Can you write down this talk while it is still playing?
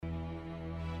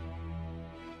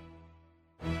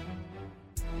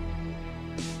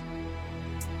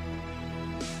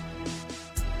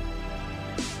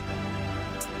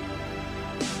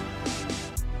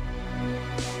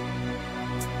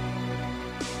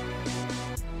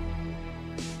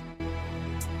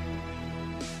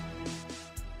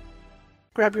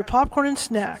Grab your popcorn and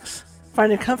snacks.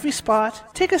 Find a comfy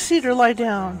spot, take a seat or lie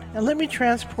down, and let me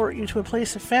transport you to a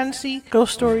place of fantasy,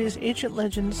 ghost stories, ancient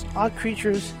legends, odd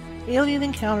creatures, alien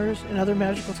encounters, and other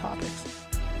magical topics.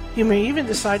 You may even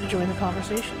decide to join the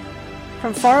conversation.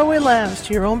 From faraway lands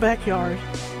to your own backyard,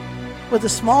 with a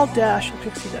small dash of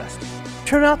pixie dust.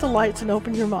 Turn out the lights and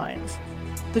open your minds.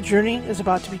 The journey is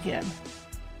about to begin.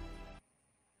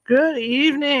 Good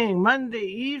evening, Monday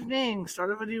evening,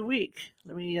 start of a new week.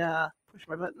 Let me push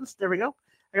my buttons. There we go.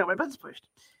 I got my buttons pushed.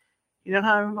 You know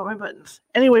how I'm about my buttons.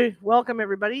 Anyway, welcome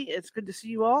everybody. It's good to see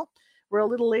you all. We're a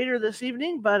little later this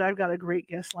evening, but I've got a great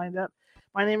guest lined up.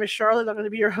 My name is Charlotte. I'm going to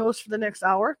be your host for the next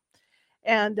hour.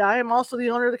 And I am also the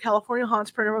owner of the California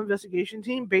Haunts Paranormal Investigation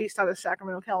Team based out of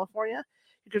Sacramento, California.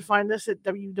 You can find us at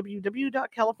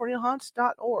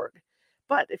www.californiahaunts.org.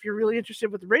 But if you're really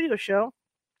interested with the radio show,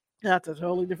 that's a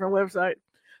totally different website.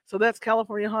 So that's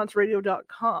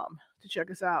californiahauntsradio.com to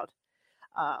check us out.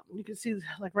 You can see,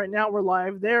 like right now, we're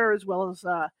live there, as well as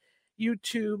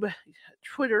YouTube,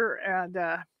 Twitter, and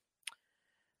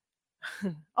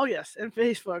oh yes, and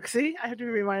Facebook. See, I have to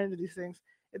be reminded of these things.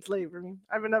 It's late for me.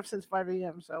 I've been up since 5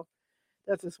 a.m., so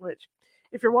that's a switch.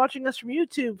 If you're watching us from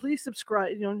YouTube, please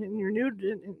subscribe. And you're new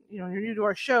to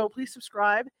our show, please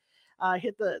subscribe.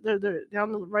 Hit the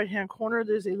down the right-hand corner.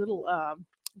 There's a little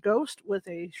ghost with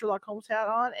a Sherlock Holmes hat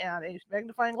on and a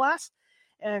magnifying glass.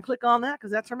 And click on that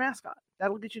because that's our mascot.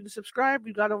 That'll get you to subscribe.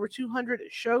 We've got over 200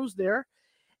 shows there.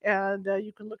 And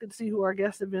you can look and see who our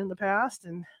guests have been in the past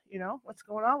and, what's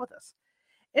going on with us.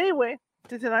 Anyway,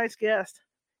 to tonight's guest.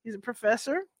 He's a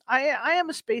professor. I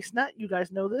am a space nut. You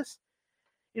guys know this.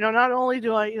 Not only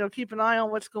do I, keep an eye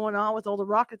on what's going on with all the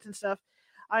rockets and stuff,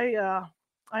 I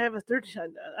have a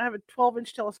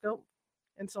 12-inch telescope.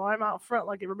 And so I'm out front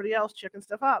like everybody else checking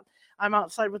stuff out. I'm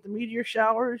outside with the meteor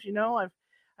showers.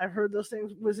 I've heard those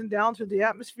things whizzing down through the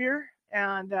atmosphere,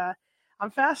 and I'm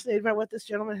fascinated by what this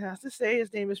gentleman has to say.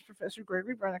 His name is Professor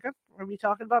Gregory Brenica. We're going to be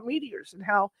talking about meteors and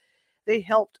how they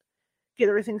helped get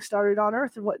everything started on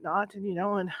Earth and whatnot,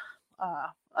 and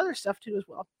other stuff too as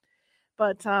well.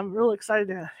 But I'm really excited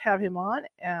to have him on,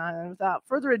 and without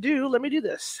further ado, let me do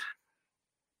this.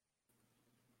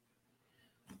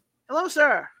 Hello,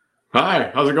 sir.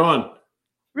 Hi, how's it going?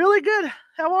 Really good.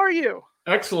 How are you?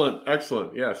 Excellent.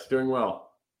 Yes, doing well.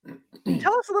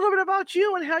 Tell us a little bit about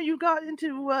you and how you got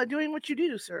into doing what you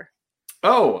do, sir.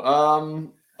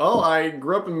 I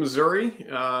grew up in Missouri,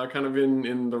 kind of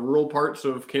in the rural parts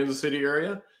of Kansas City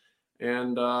area.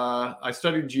 And I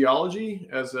studied geology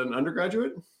as an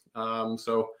undergraduate.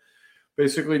 So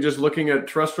basically just looking at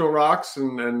terrestrial rocks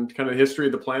and kind of history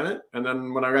of the planet. And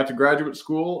then when I got to graduate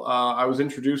school, I was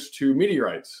introduced to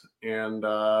meteorites. And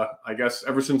I guess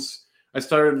ever since I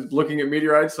started looking at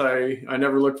meteorites, I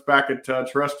never looked back at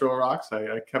terrestrial rocks.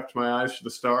 I kept my eyes to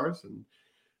the stars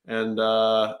and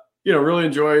really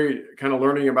enjoy kind of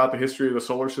learning about the history of the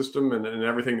solar system and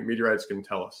everything that meteorites can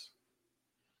tell us.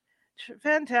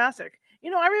 Fantastic.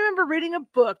 I remember reading a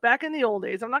book back in the old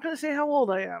days. I'm not going to say how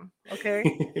old I am. Okay.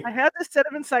 I had this set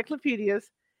of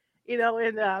encyclopedias,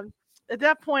 and at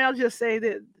that point, I'll just say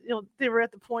that, they were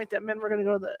at the point that men were going to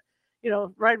go to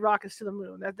the, ride rockets to the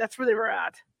moon. That's where they were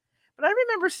at. But I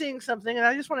remember seeing something, and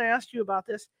I just want to ask you about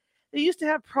this. They used to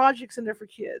have projects in there for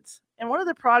kids. And one of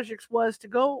the projects was to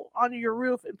go onto your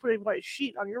roof and put a white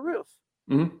sheet on your roof.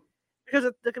 Mm-hmm.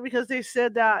 Because they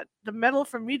said that the metal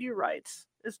from meteorites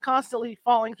is constantly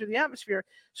falling through the atmosphere.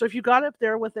 So if you got up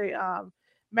there with a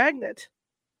magnet,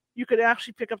 you could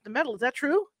actually pick up the metal. Is that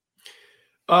true?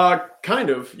 Kind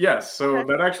of, yes. So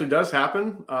That actually does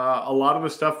happen. A lot of the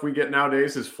stuff we get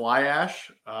nowadays is fly ash,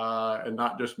 and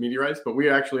not just meteorites, but we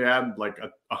actually add like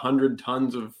 100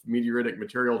 tons of meteoritic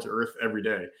material to Earth every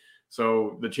day.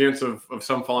 So the chance of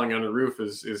some falling on the roof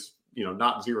is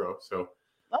not zero. So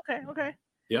okay.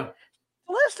 Yeah.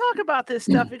 Well, let's talk about this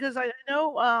stuff because I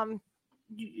know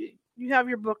you have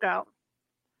your book out.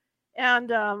 And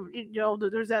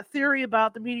there's that theory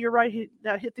about the meteorite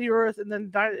that hit the Earth and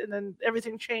then died, and then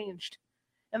everything changed,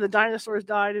 and the dinosaurs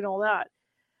died and all that.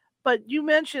 But you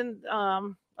mentioned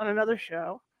on another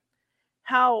show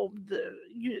how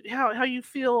you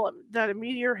feel that a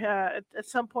meteor had at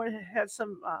some point had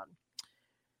some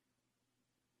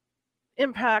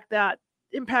impact that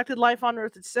impacted life on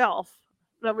Earth itself,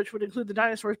 which would include the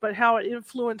dinosaurs, but how it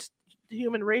influenced the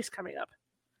human race coming up.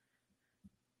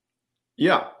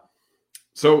 Yeah.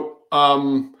 So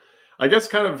I guess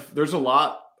kind of there's a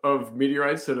lot of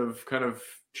meteorites that have kind of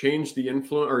changed the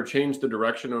influence or changed the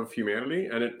direction of humanity.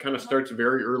 And it kind of starts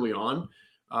very early on,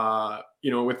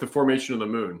 with the formation of the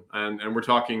moon. And we're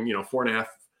talking,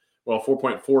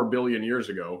 4.4 billion years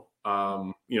ago.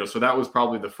 So that was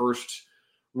probably the first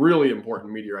really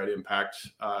important meteorite impact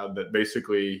that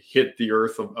basically hit the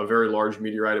Earth. A very large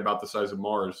meteorite about the size of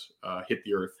Mars hit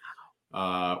the Earth,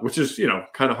 which is,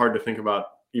 kind of hard to think about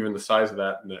even the size of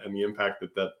that and the impact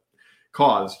that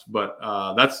caused. But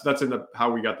that's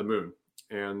how we got the moon.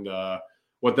 And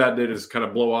what that did is kind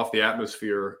of blow off the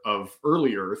atmosphere of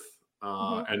early Earth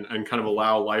and kind of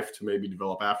allow life to maybe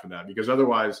develop after that. Because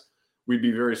otherwise, we'd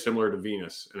be very similar to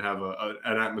Venus and have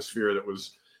an atmosphere that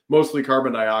was mostly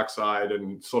carbon dioxide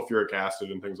and sulfuric acid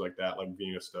and things like that, like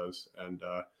Venus does. And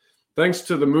thanks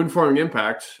to the moon forming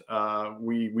impact,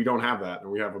 we don't have that,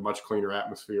 and we have a much cleaner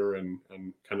atmosphere and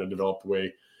kind of developed the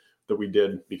way that we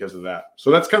did because of that.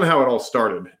 So that's kind of how it all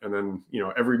started. And then,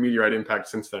 every meteorite impact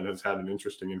since then has had an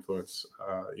interesting influence,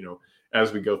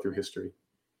 as we go through history.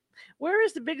 Where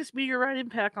is the biggest meteorite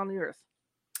impact on the Earth?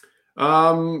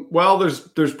 Well,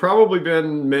 there's probably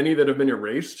been many that have been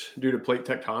erased due to plate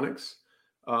tectonics.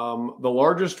 The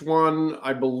largest one,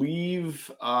 I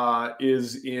believe,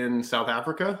 is in South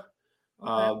Africa.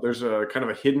 Okay. There's a kind of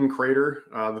a hidden crater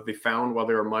that they found while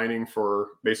they were mining for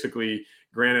basically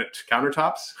granite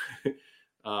countertops.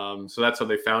 So that's how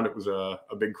they found it, was a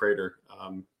big crater.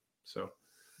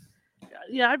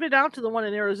 Yeah, I've been out to the one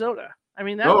in Arizona. I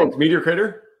mean, meteor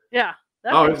crater? Yeah.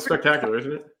 It's spectacular,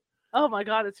 isn't it? Oh my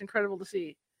God, it's incredible to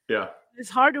see. Yeah. It's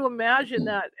hard to imagine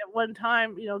that at one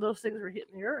time, those things were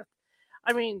hitting the Earth.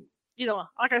 I mean,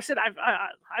 like I said,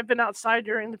 I've been outside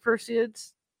during the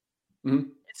Perseids. Mm-hmm.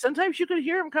 Sometimes you could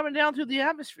hear them coming down through the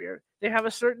atmosphere. They have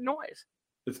a certain noise.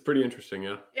 It's pretty interesting,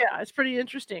 yeah. Yeah, it's pretty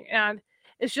interesting. And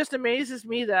it just amazes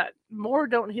me that more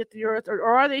don't hit the Earth, or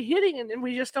are they hitting and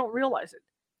we just don't realize it?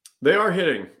 They are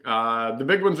hitting. The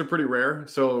big ones are pretty rare.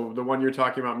 So the one you're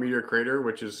talking about, Meteor Crater,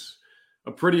 which is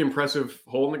a pretty impressive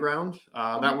hole in the ground.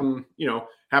 That one,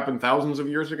 happened thousands of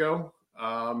years ago.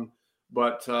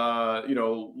 But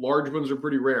large ones are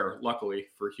pretty rare, luckily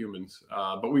for humans.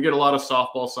 But we get a lot of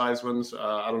softball-sized ones.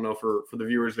 I don't know for the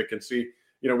viewers that can see.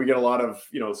 We get a lot of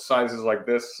sizes like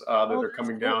this that are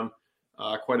coming down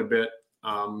quite a bit.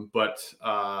 But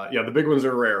the big ones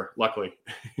are rare, luckily.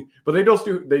 But they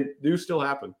do still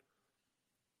happen.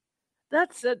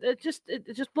 That's it.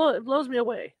 Just blows me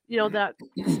away. That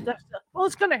well,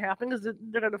 it's going to happen because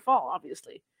they're going to fall,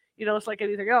 obviously. It's like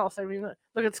anything else. I mean,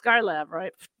 look at Skylab,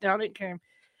 right? Down it came.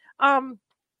 When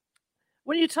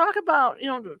you talk about,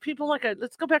 people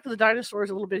let's go back to the dinosaurs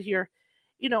a little bit here.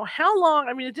 How long?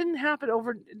 I mean, it didn't happen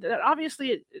over.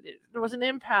 Obviously, there was an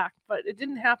impact, but it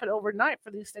didn't happen overnight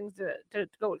for these things to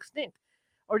go extinct,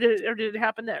 or did it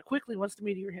happen that quickly once the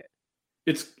meteor hit?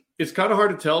 It's kind of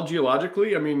hard to tell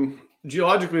geologically. I mean,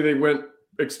 geologically, they went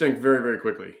extinct very, very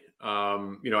quickly.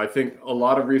 I think a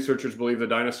lot of researchers believe the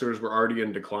dinosaurs were already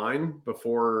in decline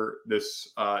before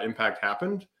this impact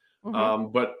happened.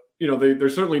 Mm-hmm. But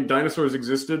there's certainly dinosaurs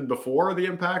existed before the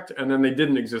impact, and then they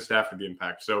didn't exist after the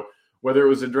impact. So whether it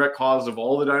was a direct cause of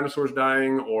all the dinosaurs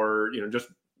dying, or just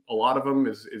a lot of them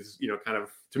is kind of,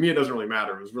 to me, it doesn't really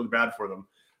matter. It was really bad for them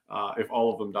if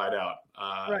all of them died out.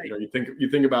 Right. You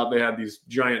think about, they had these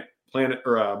giant planet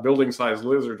or building-sized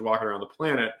lizards walking around the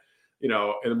planet. In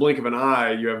the blink of an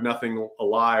eye, you have nothing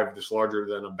alive that's larger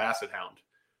than a basset hound.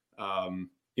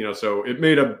 So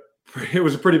it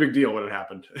was a pretty big deal when it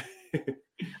happened.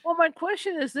 Well, my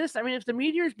question is this. I mean, if the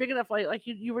meteor is big enough, like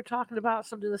you were talking about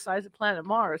something the size of planet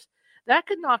Mars, that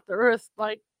could knock the Earth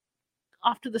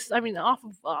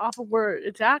off of where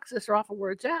its axis or off of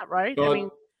where it's at, right? Well, I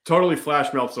mean, totally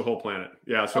flash melts the whole planet.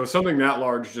 Yeah. So something that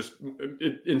large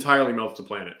it entirely melts the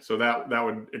planet. So that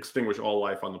would extinguish all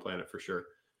life on the planet for sure.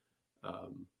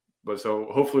 But so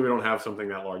hopefully we don't have something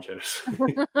that large hit us.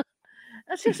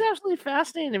 That's just absolutely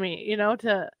fascinating to me,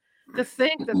 to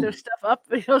think that there's stuff up,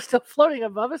 still floating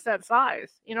above us that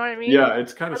size. You know what I mean? Yeah,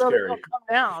 it's kind of scary. Come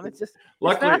down. It's just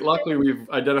luckily we've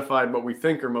identified what we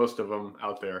think are most of them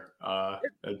out there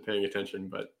and paying attention.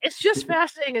 But it's just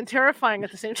fascinating and terrifying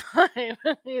at the same time.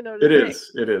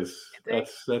 It is.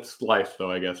 That's life,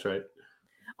 though, I guess, right?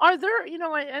 Are there?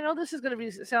 I know this is going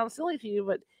to sound silly to you,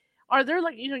 but are there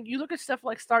you look at stuff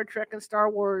like Star Trek and Star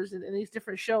Wars and these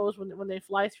different shows when they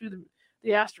fly through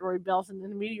the asteroid belts and the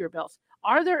meteor belts?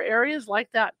 Are there areas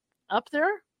like that up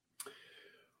there?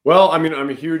 Well, I mean, I'm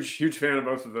a huge fan of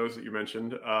both of those that you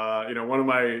mentioned. One of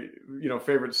my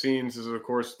favorite scenes is, of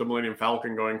course, the Millennium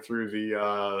Falcon going through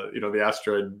the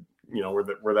asteroid, where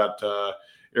that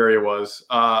area was.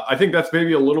 I think that's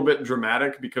maybe a little bit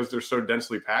dramatic because they're so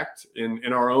densely packed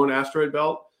in our own asteroid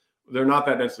belt. They're not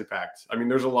that densely packed. I mean,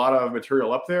 there's a lot of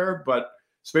material up there, but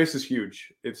space is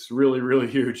huge. It's really, really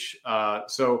huge.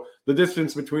 So the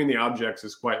distance between the objects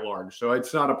is quite large. So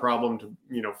it's not a problem to,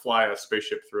 fly a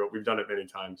spaceship through it. We've done it many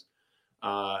times.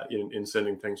 in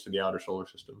sending things to the outer solar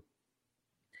system.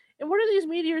 And what are these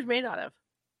meteors made out of?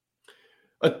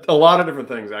 A lot of different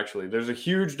things, actually. There's a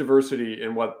huge diversity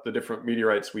in what the different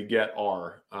meteorites we get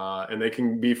are. And they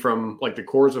can be from like the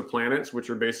cores of planets, which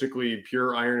are basically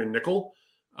pure iron and nickel.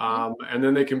 And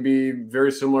then they can be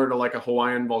very similar to like a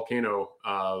Hawaiian volcano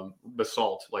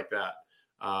basalt like that.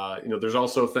 There's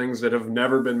also things that have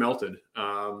never been melted.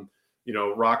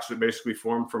 Rocks that basically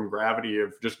form from gravity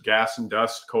of just gas and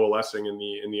dust coalescing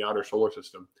in the outer solar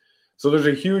system. So there's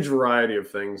a huge variety of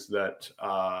things that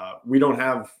we don't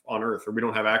have on Earth, or we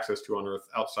don't have access to on Earth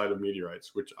outside of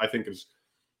meteorites, which I think is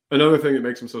another thing that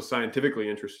makes them so scientifically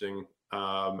interesting,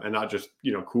 and not just,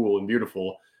 cool and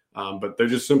beautiful, but they're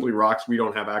just simply rocks we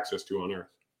don't have access to on Earth.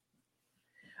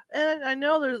 And I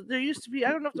know there used to be,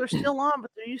 I don't know if they're still on, but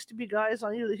there used to be guys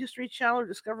on either the History Channel or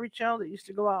Discovery Channel that used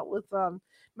to go out with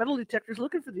metal detectors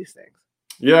looking for these things.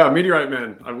 Yeah, Meteorite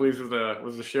Men, I believe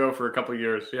was the show for a couple of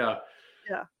years. Yeah.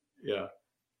 Yeah. Yeah.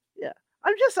 Yeah.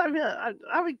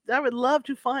 I would love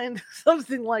to find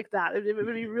something like that. It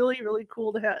would be really, really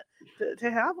cool to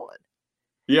have one.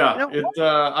 Yeah,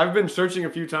 I've been searching a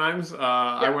few times.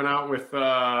 I went out with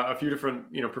a few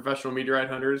different, professional meteorite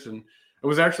hunters, and I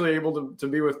was actually able to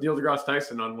be with Neil deGrasse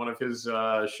Tyson on one of his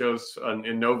shows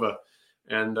in Nova,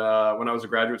 and when I was a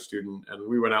graduate student, and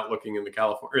we went out looking in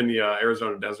the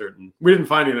Arizona desert, and we didn't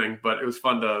find anything, but it was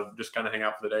fun to just kind of hang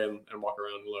out for the day and walk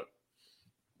around and look.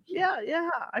 Yeah.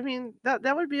 I mean,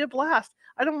 that would be a blast.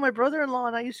 I know my brother-in-law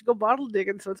and I used to go bottle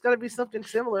digging, so it's got to be something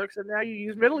similar, except now you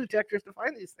use metal detectors to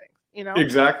find these things,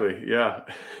 Exactly, yeah.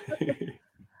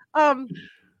 How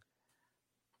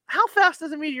fast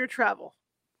does a meteor travel?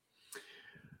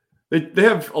 They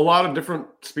have a lot of different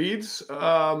speeds,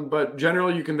 but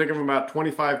generally you can think of them about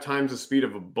 25 times the speed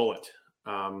of a bullet.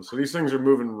 So these things are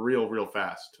moving real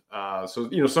fast. So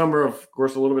some are, of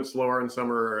course, a little bit slower, and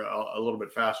some are a little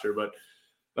bit faster, but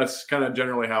that's kind of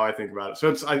generally how I think about it. So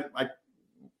it's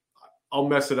I'll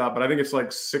mess it up, but I think it's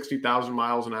like 60,000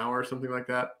 miles an hour or something like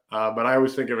that. But I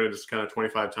always think of it as kind of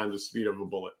 25 times the speed of a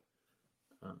bullet.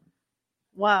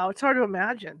 Wow, it's hard to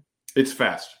imagine. It's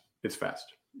fast.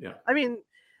 Yeah. I mean,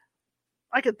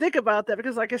 I could think about that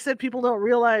because, like I said, people don't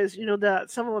realize, that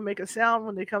some of them make a sound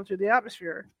when they come through the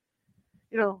atmosphere.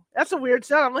 That's a weird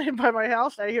sound. I'm laying by my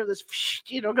house and I hear this,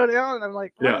 go down, and I'm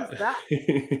like, what is that?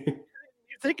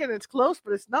 You're thinking it's close,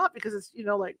 but it's not, because it's,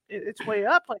 it's way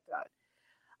up like that.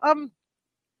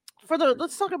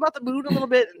 Let's talk about the moon a little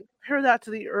bit and compare that to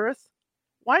the Earth.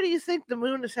 Why do you think the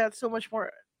moon has had so much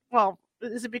more? Well,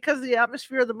 is it because of the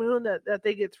atmosphere of the moon that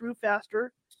they get through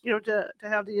faster, to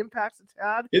have the impacts it's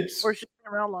had, or it's just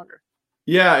been around longer?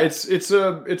 Yeah, it's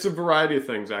a variety of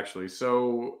things, actually.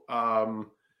 So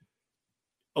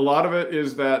a lot of it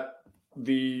is that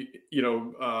the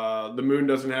moon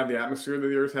doesn't have the atmosphere that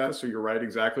the Earth has. So you're right,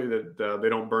 exactly, that they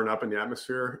don't burn up in the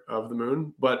atmosphere of the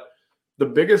moon. But the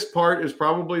biggest part is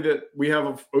probably that we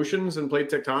have oceans and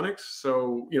plate tectonics.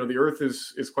 So, the Earth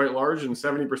is quite large, and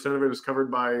 70% of it is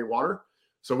covered by water.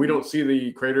 So we don't see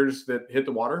the craters that hit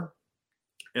the water.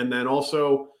 And then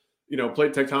also,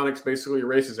 plate tectonics basically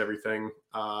erases everything,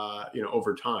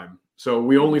 over time. So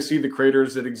we only see the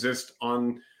craters that exist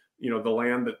on, the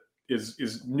land that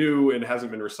is new and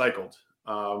hasn't been recycled.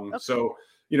 Okay. So,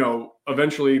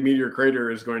 eventually Meteor Crater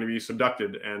is going to be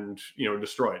subducted and,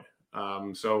 destroyed.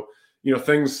 So,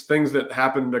 things that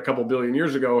happened a couple billion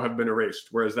years ago have been erased,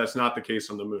 whereas that's not the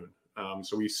case on the moon.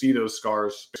 So we see those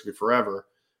scars basically forever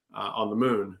on the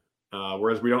moon,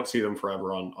 whereas we don't see them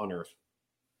forever on Earth.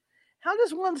 How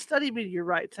does one study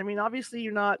meteorites? I mean, obviously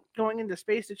you're not going into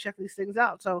space to check these things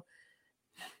out. So,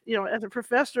 as a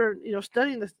professor,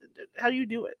 studying this, how do you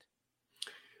do it?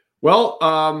 Well,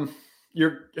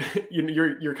 you're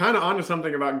kind of onto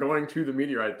something about going to the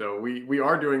meteorite, though. We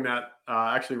are doing that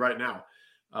actually right now.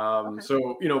 Okay.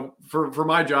 So, for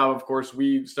my job, of course,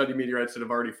 we study meteorites that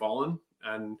have already fallen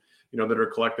and, that are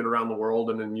collected around the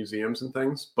world and in museums and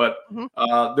things. But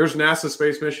there's NASA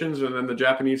space missions, and then the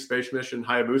Japanese space mission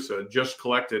Hayabusa just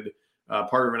collected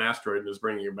part of an asteroid and is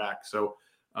bringing it back. So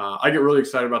I get really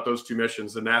excited about those two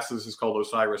missions. The NASA's is called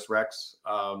OSIRIS-REx,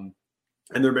 and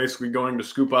they're basically going to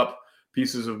scoop up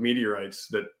pieces of meteorites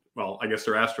that, well, I guess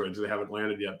they're asteroids. They haven't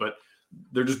landed yet, but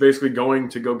they're just basically going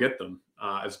to go get them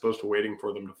as opposed to waiting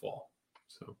for them to fall.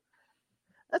 So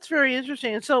that's very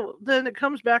interesting. And so then it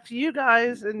comes back to you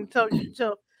guys. And so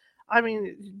I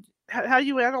mean, how do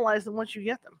you analyze them once you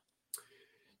get them?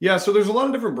 Yeah, so there's a lot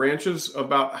of different branches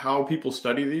about how people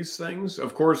study these things.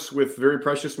 Of course, with very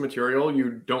precious material,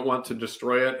 you don't want to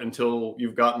destroy it until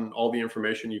you've gotten all the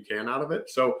information you can out of it.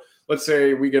 So let's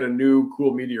say we get a new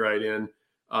cool meteorite in,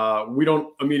 we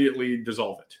don't immediately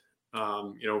dissolve it.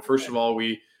 First of all,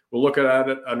 we'll look at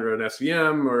it under an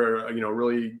SEM, or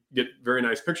really get very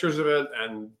nice pictures of it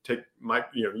and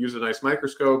use a nice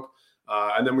microscope,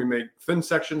 and then we make thin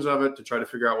sections of it to try to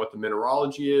figure out what the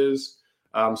mineralogy is.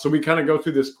 So we kind of go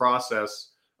through this process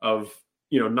of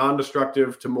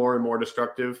non-destructive to more and more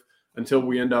destructive until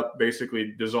we end up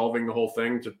basically dissolving the whole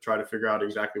thing to try to figure out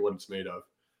exactly what it's made of.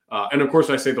 And of course,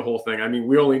 I say the whole thing. I mean,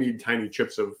 we only need tiny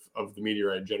chips of the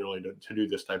meteorite generally to do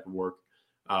this type of work.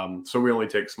 So we only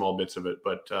take small bits of it,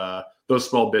 but those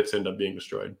small bits end up being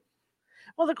destroyed.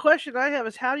 Well, the question I have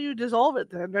is, how do you dissolve it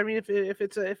then? I mean, if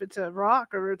it's a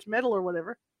rock or it's metal or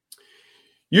whatever.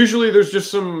 Usually there's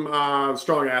just some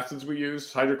strong acids we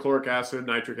use, hydrochloric acid,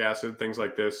 nitric acid, things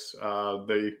like this.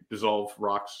 They dissolve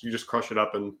rocks. You just crush it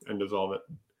up and dissolve it.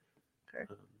 Okay.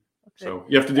 So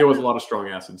you have to deal with a lot of strong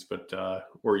acids, but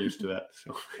we're used to that.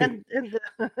 So. and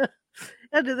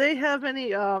do they have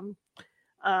any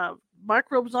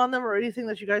microbes on them or anything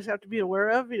that you guys have to be aware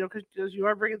of? Because you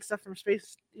are bringing stuff from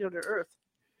space, to Earth.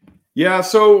 Yeah,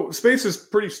 so space is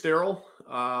pretty sterile.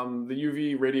 The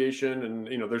UV radiation, and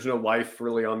there's no life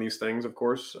really on these things. Of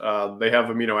course, they have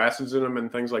amino acids in them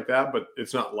and things like that, but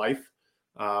it's not life.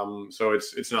 So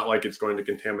it's not like it's going to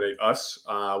contaminate us.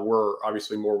 We're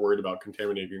obviously more worried about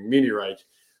contaminating meteorite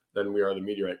than we are the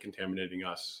meteorite contaminating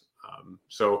us.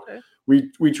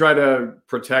 We try to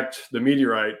protect the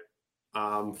meteorite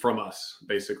from us,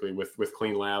 basically, with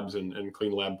clean labs and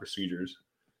clean lab procedures,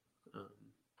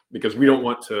 because we don't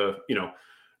want to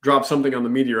drop something on the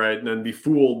meteorite and then be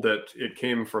fooled that it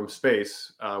came from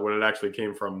space when it actually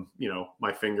came from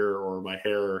my finger or my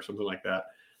hair or something like that.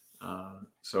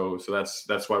 So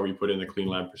that's why we put in the clean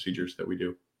lab procedures that we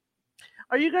do.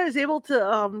 Are you guys able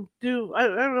to do? I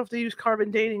don't know if they use carbon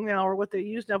dating now or what they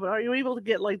use now, but are you able to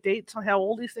get like dates on how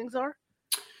old these things are?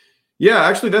 Yeah,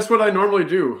 actually, that's what I normally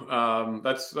do.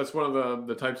 That's one of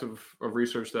the types of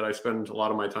research that I spend a lot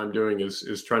of my time doing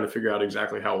is trying to figure out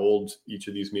exactly how old each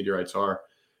of these meteorites are,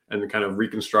 and kind of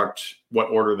reconstruct what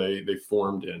order they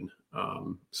formed in.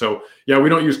 So yeah, we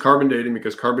don't use carbon dating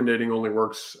because carbon dating only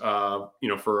works,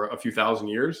 for a few thousand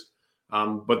years.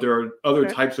 But there are other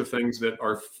types of things that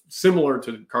are similar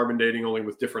to carbon dating, only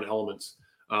with different elements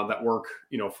that work,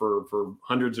 for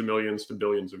hundreds of millions to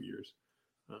billions of years.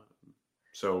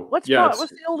 What's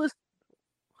the oldest?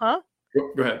 Huh?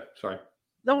 Go ahead. Sorry.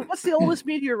 No, what's the oldest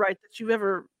meteorite that you've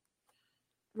ever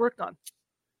worked on?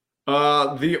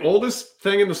 The oldest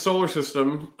thing in the solar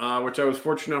system, which I was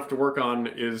fortunate enough to work on,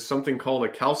 is something called a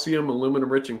calcium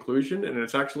aluminum-rich inclusion, and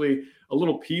it's actually a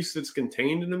little piece that's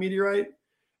contained in a meteorite,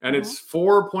 and it's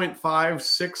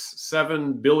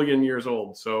 4.567 billion years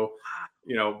old. So,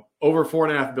 over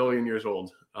 4.5 billion years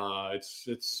old.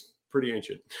 It's pretty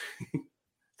ancient.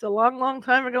 It's a long, long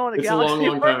time ago in a galaxy. It's a long,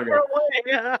 long time ago.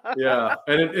 Yeah,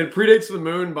 and it predates the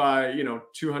moon by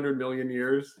 200 million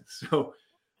years. So.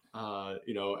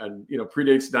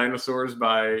 Predates dinosaurs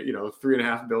by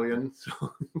 3.5 billion. So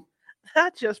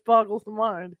that just boggles the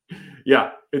mind.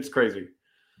 Yeah, it's crazy.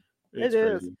 It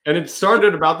is, and it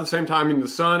started about the same time. I mean, the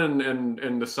sun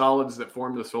and the solids that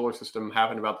formed the solar system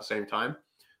happened about the same time.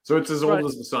 So it's as old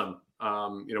as the sun.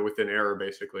 Within error,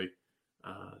 basically.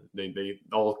 They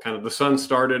all kind of, the sun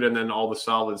started, and then all the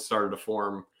solids started to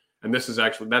form. And that's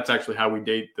actually how we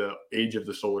date the age of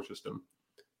the solar system.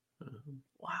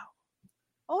 Wow.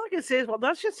 All I can say is,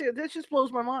 that just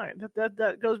blows my mind.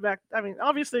 That goes back. I mean,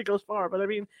 obviously it goes far, but I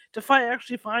mean, to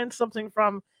actually find something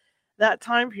from that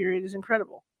time period is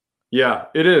incredible. Yeah,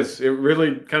 it is. It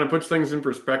really kind of puts things in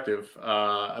perspective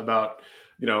about,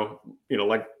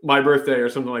 like my birthday or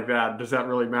something like that. Does that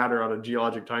really matter on a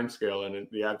geologic time scale? And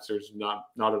the answer is not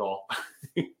at all.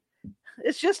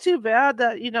 It's just too bad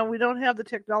that, we don't have the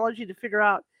technology to figure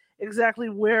out exactly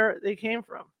where they came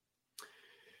from.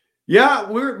 Yeah,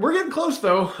 we're getting close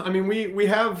though. I mean, we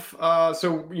have.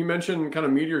 So you mentioned kind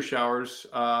of meteor showers.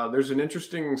 There's an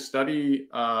interesting study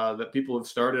that people have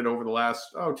started over the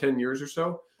last 10 years or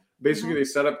so. Basically, they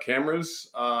set up cameras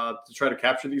to try to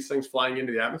capture these things flying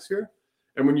into the atmosphere.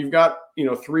 And when you've got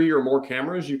 3 or more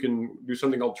cameras, you can do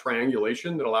something called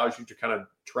triangulation that allows you to kind of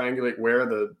triangulate where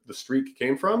the streak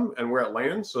came from and where it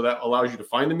lands. So that allows you to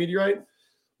find the meteorite.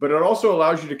 But it also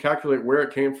allows you to calculate where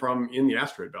it came from in the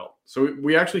asteroid belt. So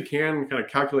we actually can kind of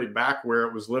calculate back where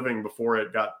it was living before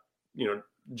it got,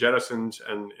 jettisoned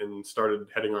and started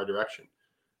heading our direction,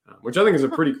 which I think is a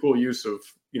pretty cool use of,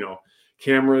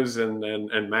 cameras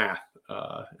and math.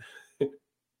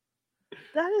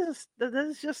 That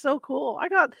is just so cool. I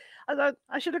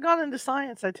should have gone into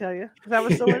science, I tell you, because I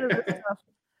was so into this stuff.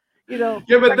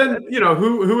 Yeah, but then,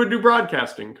 who would do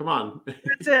broadcasting? Come on.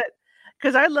 That's it.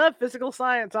 Because I love physical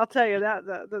science. I'll tell you that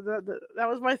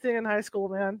was my thing in high school,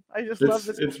 man. I just love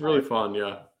physical It's really science. fun,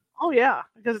 yeah. Oh yeah,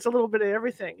 because it's a little bit of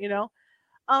everything,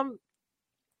 Um,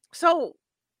 so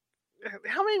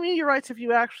how many meteorites have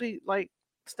you actually like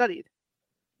studied?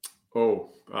 Oh,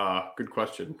 good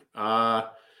question. I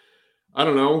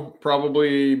don't know,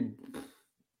 probably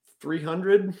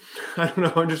 300. I don't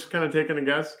know. I'm just kind of taking a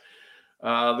guess.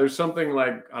 There's something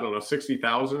like, I don't know,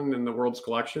 60,000 in the world's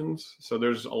collections. So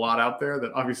there's a lot out there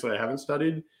that obviously I haven't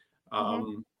studied.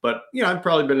 Hmm. But yeah, I've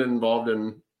probably been involved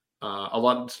in a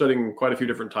lot, studying quite a few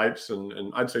different types,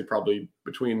 and I'd say probably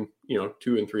between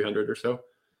 2 and 300 or so.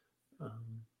 Um,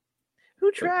 Who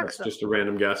but tracks that's them? just a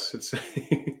random guess. It's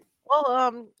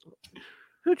Well,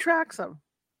 who tracks them?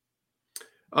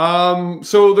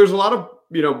 so there's a lot of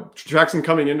tracks them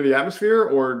coming into the atmosphere,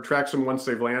 or tracks them once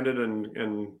they've landed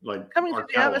and like Coming are to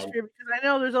the cataloged. atmosphere, because I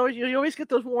know there's always you always get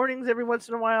those warnings every once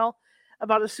in a while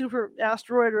about a super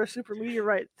asteroid or a super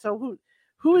meteorite. So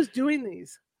who is doing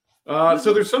these?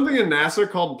 So there's something in NASA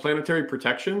called Planetary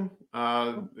Protection.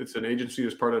 It's an agency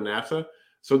as part of NASA.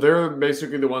 So they're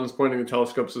basically the ones pointing the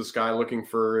telescopes to the sky, looking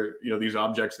for these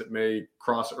objects that may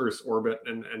cross Earth's orbit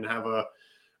and have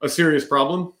a serious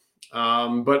problem.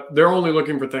 But they're only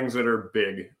looking for things that are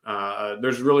big.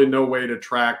 There's really no way to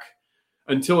track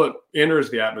until it enters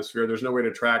the atmosphere. There's no way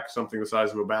to track something the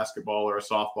size of a basketball or a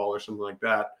softball or something like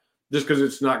that, just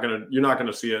because you're not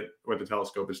gonna see it with the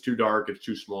telescope. It's too dark. It's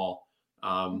too small.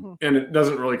 Mhm. And it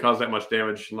doesn't really cause that much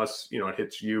damage unless it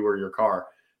hits you or your car.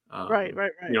 Right,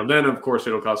 right, right. Then of course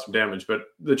it'll cause some damage, but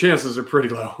the chances are pretty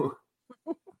low.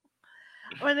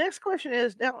 My next question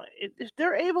is now if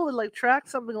they're able to like track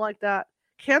something like that,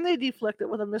 can they deflect it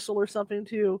with a missile or something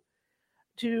to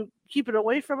keep it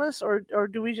away from us, or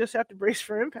do we just have to brace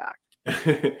for impact?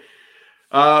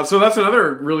 So that's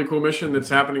another really cool mission that's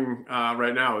happening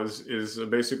right now. Is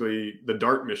basically the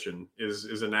DART mission is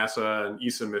a NASA and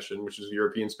ESA mission, which is the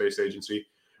European Space Agency.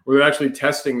 We're actually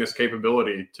testing this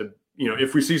capability to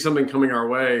if we see something coming our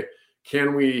way,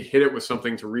 can we hit it with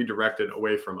something to redirect it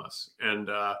away from us? And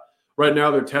right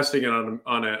now they're testing it on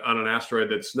an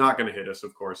asteroid that's not going to hit us.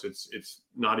 Of course, it's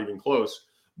not even close.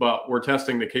 But we're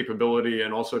testing the capability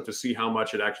and also to see how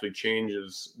much it actually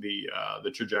changes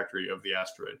the trajectory of the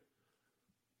asteroid.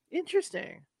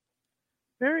 Interesting.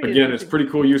 Very Again, it's interesting. pretty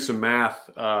cool use of math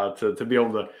to be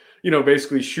able to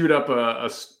basically shoot up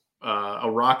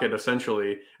a rocket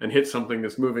essentially and hit something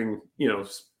that's moving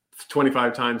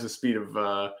 25 times the speed of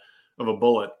a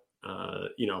bullet,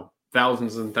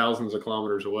 thousands and thousands of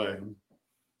kilometers away.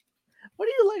 What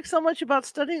do you like so much about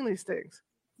studying these things?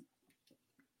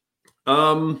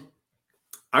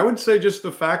 I would say just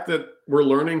the fact that we're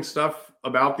learning stuff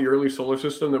about the early solar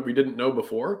system that we didn't know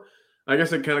before. I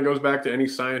guess it kind of goes back to any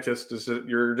scientist, is that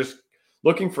you're just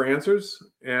looking for answers,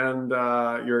 and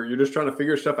you're just trying to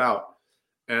figure stuff out.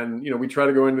 And we try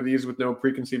to go into these with no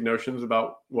preconceived notions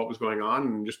about what was going on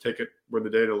and just take it where the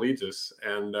data leads us.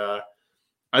 And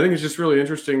I think it's just really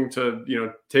interesting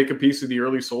to take a piece of the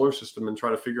early solar system and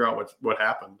try to figure out what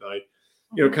happened. I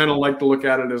kind of like to look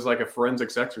at it as like a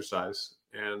forensics exercise,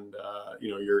 and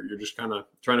you're just kind of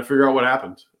trying to figure out what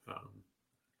happened.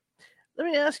 Let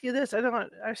me ask you this: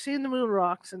 I've seen the moon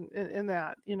rocks and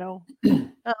that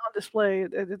on display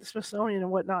at the Smithsonian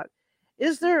and whatnot.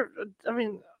 Is there? I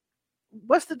mean,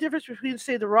 what's the difference between,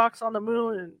 say, the rocks on the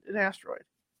moon and an asteroid?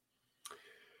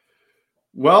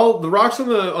 Well, the rocks on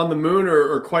the moon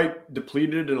are quite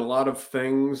depleted in a lot of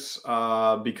things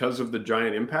because of the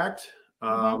giant impact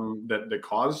Hmm. that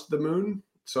caused the moon.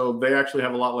 So they actually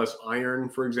have a lot less iron,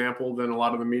 for example, than a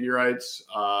lot of the meteorites.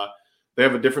 They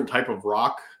have a different type of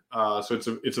rock. So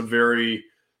it's a very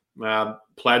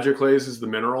plagioclase is the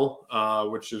mineral,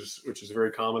 which is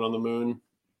very common on the moon.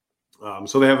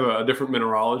 So they have a different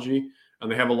mineralogy, and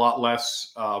they have a lot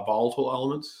less volatile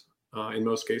elements in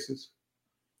most cases.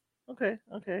 Okay,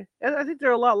 okay. And I think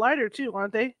they're a lot lighter too,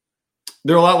 aren't they?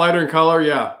 They're a lot lighter in color.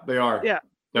 Yeah, they are. Yeah,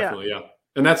 yeah. Definitely, yeah.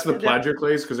 And that's the Yeah, that,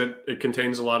 plagioclase because it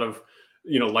contains a lot of,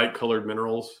 light colored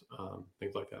minerals,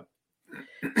 things like that.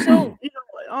 so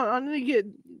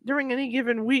during any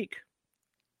given week,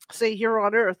 say here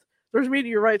on Earth, there's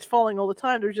meteorites falling all the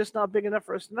time. They're just not big enough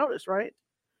for us to notice, right?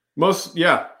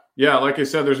 Yeah. Like I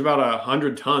said, there's about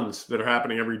 100 tons that are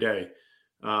happening every day.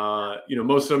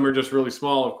 Most of them are just really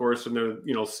small, of course, and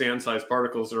they're sand-sized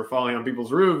particles that are falling on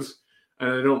people's roofs,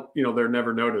 and they don't, they're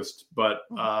never noticed. But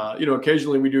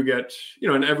occasionally we do get,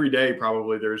 and every day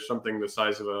probably there's something the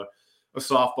size of a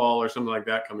softball or something like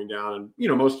that coming down,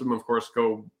 and most of them, of course,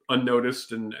 go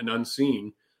unnoticed and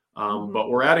unseen. Mm-hmm. But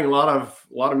we're adding a lot of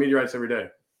meteorites every day.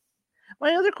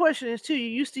 My other question is too. You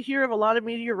used to hear of a lot of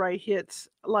meteorite hits,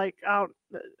 like out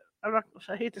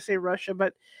I hate to say Russia,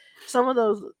 but some of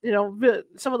those,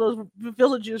 some of those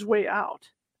villages way out.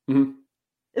 Mhm.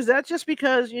 Is that just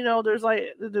because, there's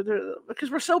like,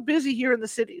 because we're so busy here in the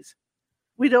cities,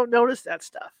 we don't notice that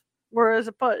stuff. Whereas,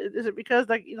 is it because,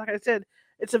 like I said,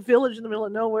 it's a village in the middle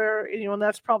of nowhere, and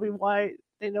that's probably why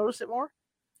they notice it more?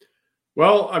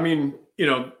 Well, I mean,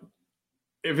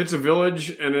 if it's a village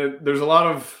and there's a lot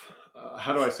of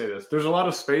how do I say this? There's a lot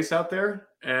of space out there,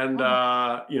 and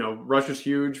Mhm. Russia's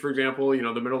huge, for example. The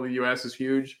middle of the U.S. is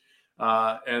huge,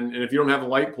 and if you don't have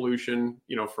light pollution,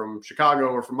 from Chicago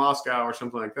or from Moscow or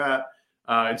something like that,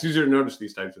 it's easier to notice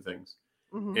these types of things.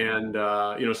 Mhm.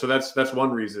 And so that's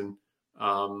one reason.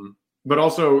 But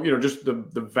also, just the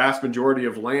vast majority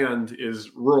of land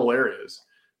is rural areas.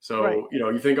 So Right.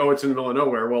 you think, oh, it's in the middle of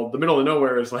nowhere. Well, the middle of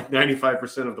nowhere is like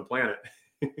 95% of the planet.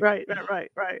 Right. Right.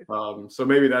 Right. Right. So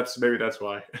maybe that's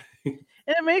why. And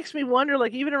it makes me wonder,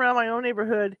 like, even around my own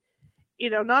neighborhood,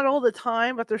 not all the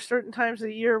time, but there's certain times of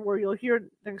the year where you'll hear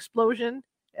an explosion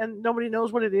and nobody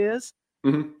knows what it is.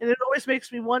 Mhm. And it always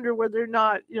makes me wonder whether or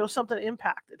not, something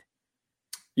impacted.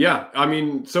 Yeah, I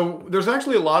mean, so there's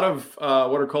actually a lot of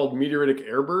what are called meteoritic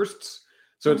air bursts.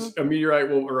 So Mhm. it's a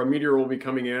meteor will be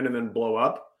coming in and then blow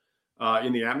up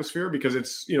in the atmosphere because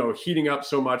it's heating up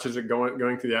so much as it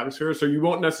going through the atmosphere. So you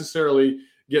won't necessarily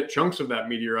get chunks of that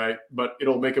meteorite, but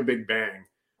it'll make a big bang.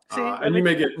 See, that And you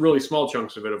makes may get sense. really small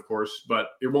chunks of it, of course,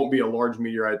 but it won't be a large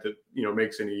meteorite that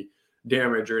makes any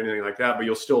damage or anything like that. But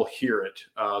you'll still hear it.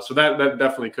 So that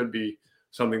definitely could be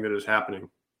something that is happening.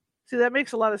 See, that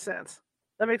makes a lot of sense.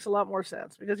 That makes a lot more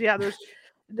sense because, yeah,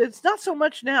 it's not so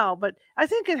much now, but I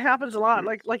think it happens a lot.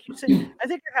 Like you said, I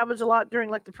think it happens a lot during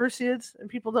like the Perseids, and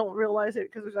people don't realize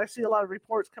it because I see a lot of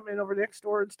reports coming in over next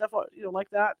door and stuff, like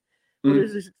that, where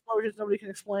there's these explosions nobody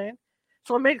can explain.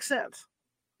 So it makes sense.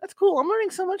 That's cool. I'm learning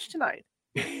so much tonight.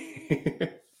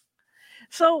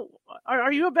 So,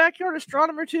 are you a backyard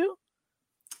astronomer too?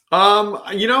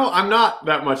 I'm not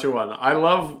that much of one. I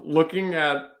love looking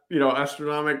at,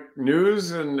 astronomic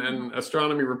news and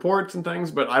astronomy reports and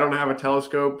things, but I don't have a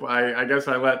telescope. I guess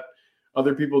I let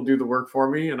other people do the work for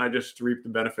me and I just reap the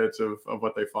benefits of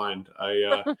what they find.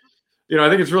 I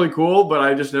think it's really cool, but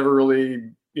I just never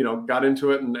really, got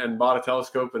into it and bought a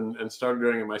telescope and started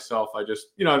doing it myself. I just,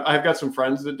 I've got some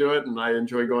friends that do it and I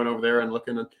enjoy going over there and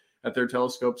looking at their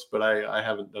telescopes, but I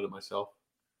haven't done it myself.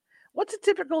 What's a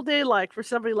typical day like for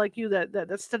somebody like you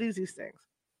that studies these things?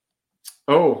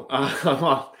 Oh,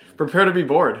 well, prepare to be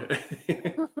bored.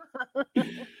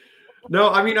 No,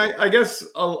 I mean, I guess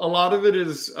a lot of it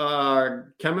is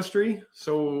chemistry.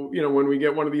 So, when we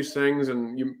get one of these things,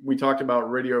 and we talked about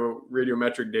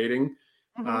radiometric dating.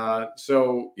 Mhm.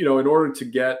 So, in order to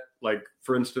get, like,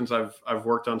 for instance, I've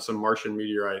worked on some Martian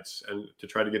meteorites, and to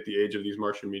try to get the age of these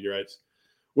Martian meteorites,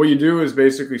 what you do is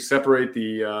basically separate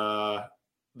the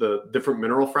different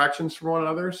mineral fractions from one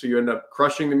another. So you end up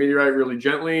crushing the meteorite really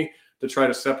gently to try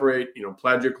to separate,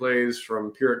 plagioclase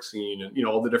from pyroxene and,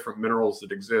 all the different minerals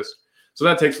that exist. So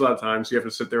that takes a lot of time. So you have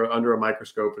to sit there under a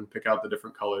microscope and pick out the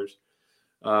different colors.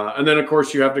 And then, of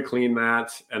course, you have to clean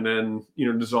that and then,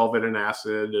 dissolve it in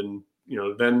acid and,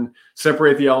 then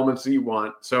separate the elements that you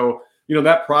want. So,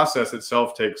 that process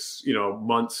itself takes,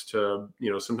 months to,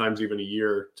 sometimes even a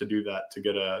year to do that, to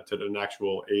get to an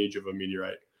actual age of a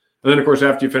meteorite. And then, of course,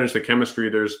 after you finish the chemistry,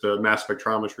 there's the mass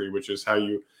spectrometry, which is how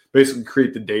you basically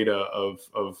create the data of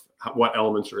what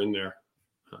elements are in there.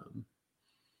 Now,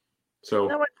 So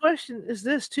my question is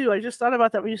this too. I just thought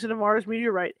about that when you said a Mars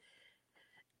meteorite.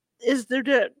 Are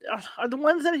the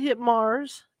ones that hit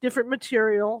Mars different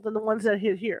material than the ones that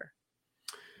hit here?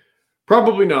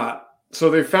 probably not. So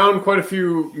they found quite a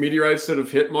few meteorites that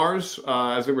have hit Mars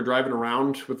as they were driving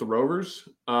around with the rovers.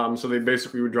 So they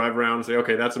basically would drive around and say,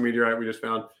 okay, that's a meteorite we just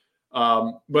found.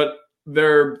 But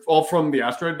they're all from the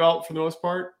asteroid belt for the most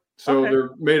part. So Okay. they're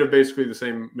made of basically the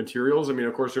same materials. I mean,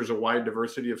 of course, there's a wide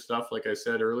diversity of stuff, like I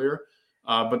said earlier.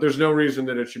 But there's no reason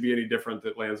that it should be any different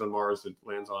that lands on Mars that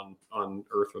lands on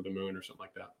Earth or the Moon or something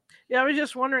like that. Yeah, I was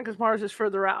just wondering because Mars is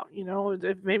further out.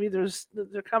 If maybe they're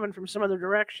coming from some other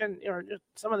direction or just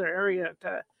some other area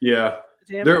Yeah,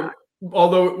 to there. impact.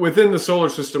 Although within the solar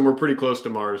system, we're pretty close to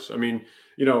Mars. I mean,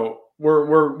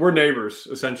 we're neighbors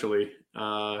essentially.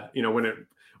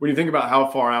 When you think about how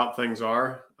far out things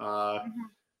are, Mhm.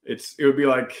 it would be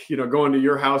like going to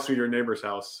your house or your neighbor's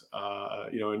house,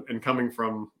 and coming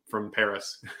from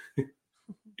Paris.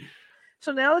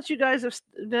 So now that you guys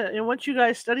and once you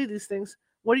guys study these things,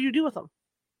 what do you do with them?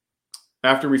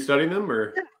 After we study them,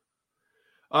 or Yeah.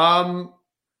 um,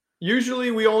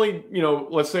 usually we only,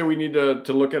 let's say we need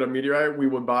to look at a meteorite, we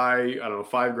would buy, I don't know,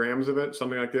 5 grams of it,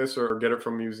 something like this, or get it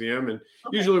from a museum. And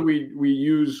Okay. usually we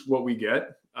use what we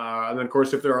get. And then, of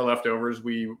course, if there are leftovers,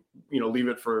 we leave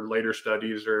it for later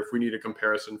studies, or if we need a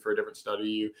comparison for a different study,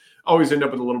 you always end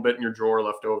up with a little bit in your drawer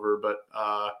left over. But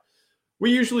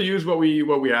we usually use what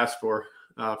we ask for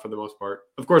the most part.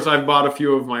 Of course, I've bought a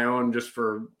few of my own just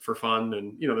for fun,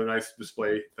 and they're nice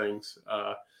display things.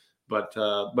 But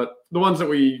the ones that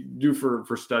we do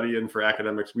for study and for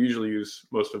academics, we usually use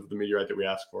most of the meteorite that we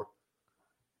ask for.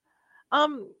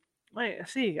 Wait,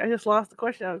 see, I just lost the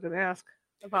question I was going to ask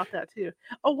about that too.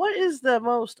 Oh, what is the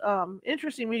most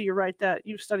interesting meteorite that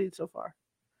you've studied so far?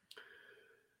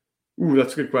 Ooh,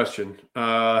 that's a good question.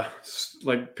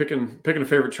 Like picking a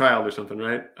favorite child or something,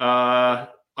 right?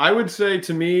 I would say,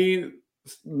 to me,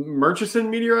 Murchison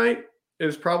meteorite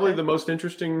is probably the most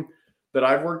interesting that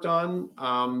I've worked on,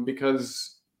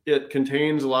 because it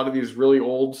contains a lot of these really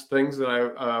old things that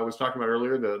I was talking about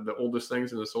earlier, the oldest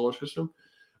things in the solar system.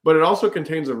 But it also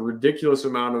contains a ridiculous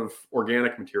amount of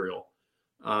organic material.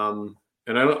 And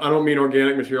I don't mean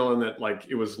organic material in that like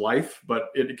it was life, but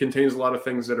it contains a lot of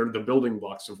things that are the building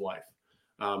blocks of life.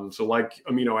 So like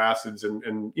amino acids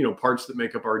and parts that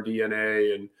make up our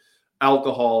DNA, and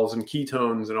alcohols and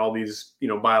ketones and all these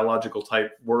biological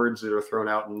type words that are thrown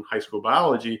out in high school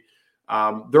biology.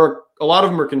 There are a lot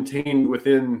of them are contained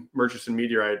within Murchison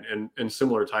meteorite and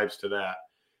similar types to that.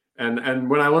 And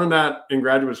when I learned that in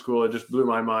graduate school, it just blew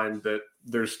my mind that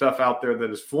there's stuff out there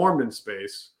that is formed in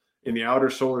space in the outer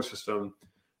solar system,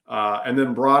 and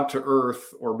then brought to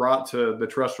Earth or brought to the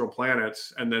terrestrial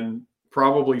planets, and then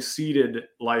probably seeded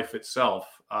life itself,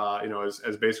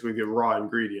 as basically the raw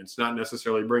ingredients, not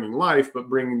necessarily bringing life, but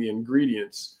bringing the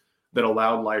ingredients that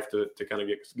allowed life to kind of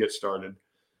get started.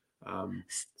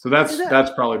 So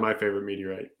that's probably my favorite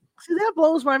meteorite. See, that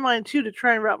blows my mind too, to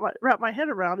try and wrap my head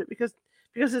around it, because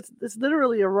it's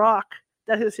literally a rock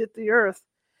that has hit the Earth.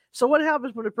 So what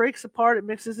happens when it breaks apart? It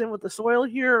mixes in with the soil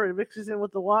here, or it mixes in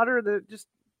with the water, and it just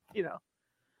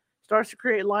starts to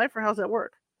create life, or how's that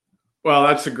work? Well,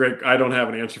 I don't have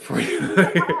an answer for you.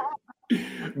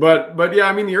 but yeah,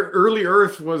 I mean, the early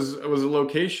Earth was a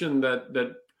location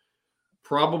that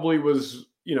probably was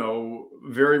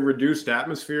very reduced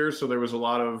atmosphere, so there was a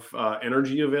lot of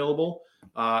energy available,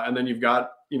 and then you've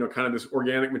got kind of this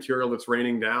organic material that's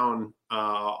raining down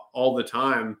all the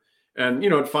time, and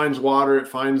it finds water, it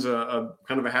finds a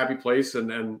kind of a happy place,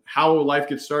 and how life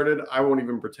gets started, I won't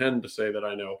even pretend to say that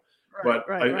I know. But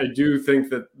I do think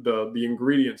that the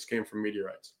ingredients came from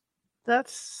meteorites.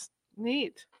 That's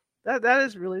neat. That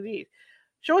is really neat.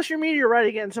 Show us your meteorite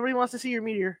again. Somebody wants to see your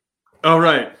meteor. All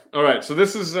right. So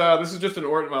this is just an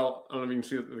ordinary. Well, I don't know if you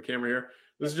can see the camera here.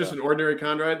 This is just an ordinary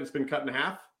chondrite that's been cut in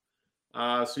half.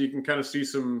 So you can kind of see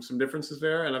some differences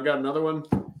there. And I've got another one.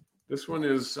 This one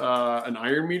is an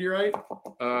iron meteorite.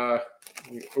 Let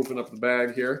me open up the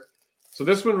bag here. So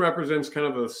this one represents kind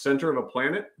of the center of a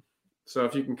planet. So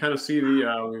if you can kind of see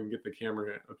let me get the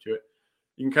camera up to it.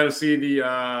 You can kind of see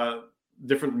the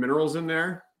different minerals in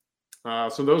there.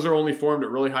 So those are only formed at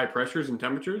really high pressures and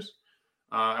temperatures.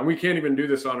 And we can't even do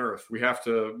this on Earth. We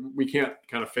can't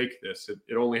kind of fake this.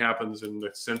 It only happens in the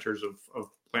centers of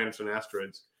planets and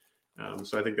asteroids.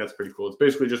 So I think that's pretty cool. It's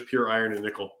basically just pure iron and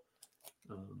nickel.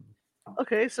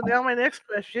 Okay, so now my next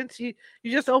question. So you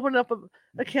just opened up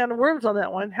a can of worms on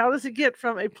that one. How does it get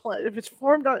from a planet? If it's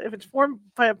formed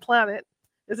by a planet,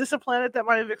 is this a planet that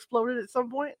might have exploded at some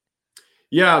point?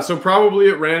 Yeah, so probably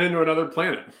it ran into another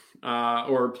planet,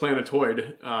 or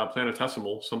planetoid,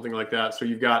 planetesimal, something like that. So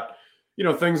you've got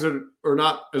things that are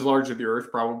not as large as the Earth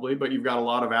probably, but you've got a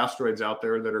lot of asteroids out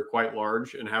there that are quite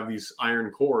large and have these iron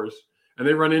cores, and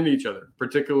they run into each other,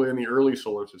 particularly in the early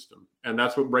solar system. And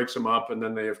that's what breaks them up. And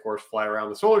then they, of course, fly around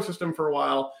the solar system for a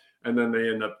while, and then they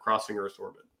end up crossing Earth's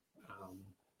orbit.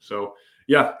 So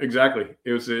yeah, exactly.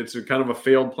 It's a kind of a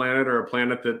failed planet, or a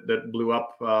planet that blew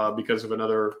up because of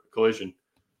another collision.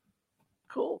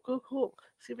 Cool.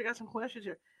 See if we got some questions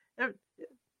here.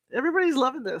 Everybody's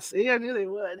loving this. See, I knew they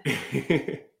would.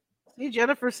 See,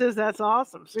 Jennifer says that's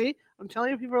awesome. See, I'm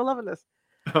telling you, people are loving this.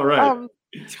 All right.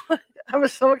 I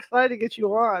was so excited to get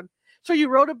you on. So you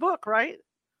wrote a book, right?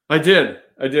 I did.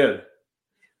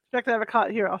 Expect to have a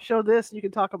cut here. I'll show this, and you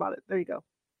can talk about it. There you go.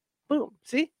 Boom.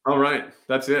 See? All right.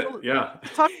 That's it. Yeah.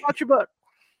 Talk about your book.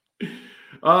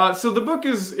 So the book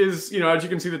is as you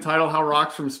can see the title, How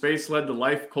Rocks from Space Led to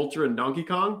Life, Culture, and Donkey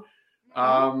Kong.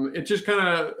 It's just kind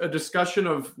of a discussion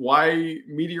of why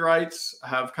meteorites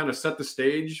have kind of set the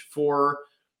stage for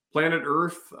planet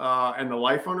Earth and the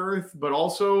life on Earth, but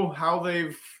also how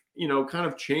they've kind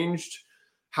of changed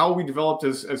how we developed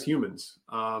as humans.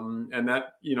 And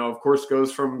that of course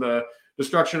goes from the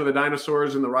destruction of the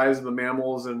dinosaurs and the rise of the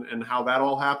mammals and how that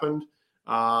all happened,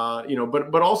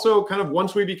 but also kind of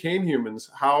once we became humans,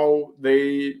 how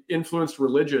they influenced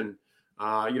religion,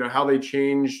 how they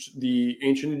changed the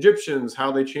ancient Egyptians,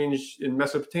 how they changed in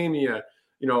Mesopotamia,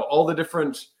 all the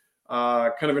different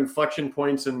kind of inflection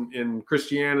points in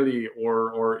Christianity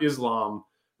or Islam,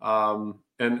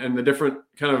 and the different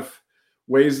kind of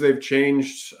ways they've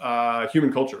changed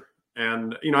human culture.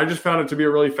 And, I just found it to be a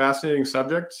really fascinating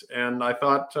subject. And I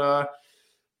thought,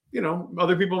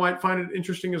 other people might find it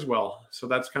interesting as well. So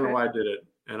that's kind of why I did it.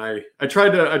 And I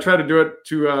tried to do it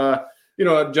to,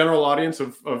 a general audience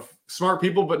of smart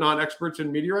people, but not experts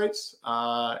in meteorites.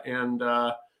 I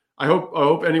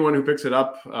hope anyone who picks it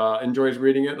up enjoys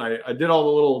reading it. And I did all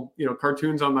the little,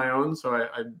 cartoons on my own. So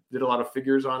I did a lot of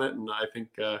figures on it. And I think,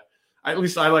 at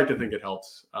least I like to think it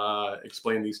helps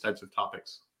explain these types of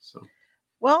topics. So.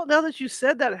 Well, now that you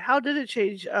said that, how did it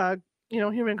change,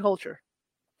 human culture?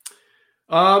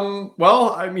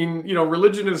 Well, I mean,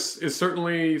 religion is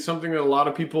certainly something that a lot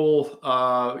of people,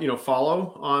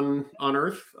 follow on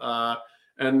Earth.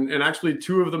 And actually,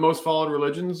 two of the most followed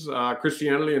religions,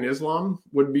 Christianity and Islam,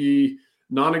 would be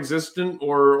non-existent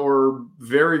or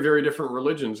very, very different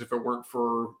religions if it weren't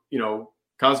for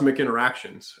cosmic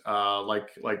interactions, like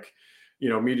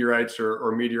meteorites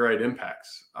or meteorite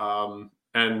impacts.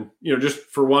 And just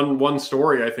for one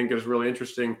story, I think is really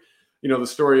interesting. The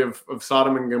story of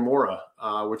Sodom and Gomorrah,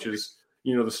 which is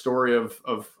the story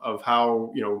of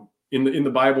how in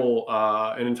the Bible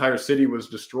an entire city was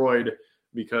destroyed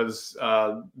because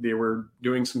they were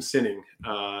doing some sinning.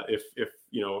 If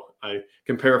I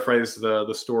can paraphrase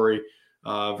the story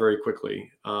very quickly,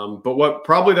 but what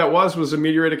probably that was a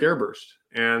meteoritic airburst,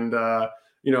 and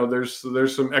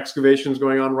there's some excavations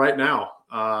going on right now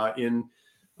in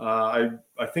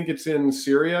I think it's in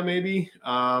Syria maybe.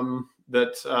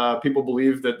 That people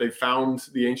believe that they found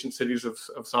the ancient cities of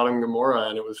Sodom and Gomorrah,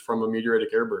 and it was from a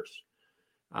meteoritic airburst.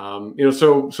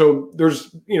 So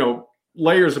there's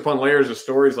layers upon layers of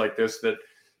stories like this that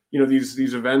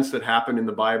these events that happen in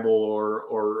the Bible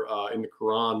or in the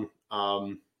Quran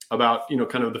about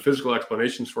kind of the physical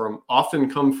explanations for them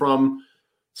often come from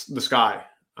the sky.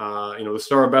 The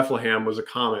Star of Bethlehem was a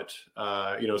comet.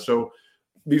 So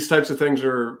these types of things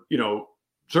are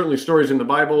certainly stories in the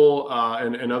Bible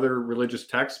and other religious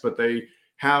texts, but they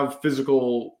have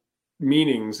physical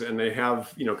meanings and they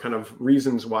have, kind of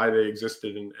reasons why they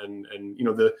existed. And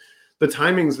the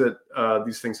timings that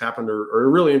these things happened are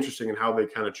really interesting in how they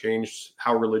kind of changed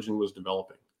how religion was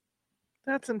developing.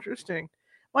 That's interesting.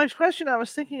 My question I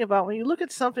was thinking about, when you look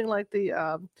at something like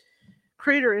the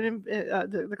crater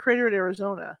the crater in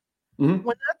Arizona, when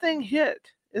that thing hit,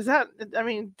 did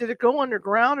it go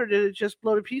underground or did it just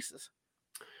blow to pieces?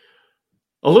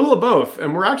 A little of both,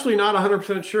 and we're actually not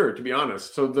 100% sure, to be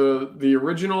honest. So the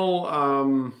original,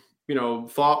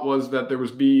 thought was that there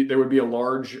would be a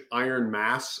large iron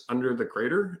mass under the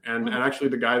crater, and actually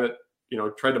the guy that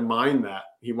tried to mine that,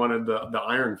 he wanted the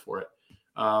iron for it.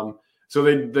 So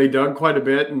they dug quite a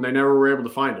bit, and they never were able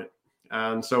to find it.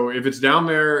 And so if it's down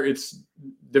there, it's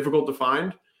difficult to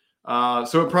find.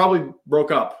 So it probably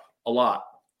broke up a lot.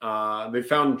 They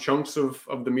found chunks of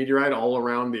the meteorite all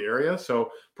around the area.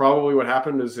 So probably what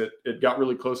happened is it got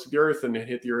really close to the Earth and it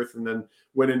hit the Earth and then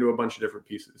went into a bunch of different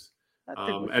pieces.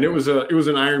 And it was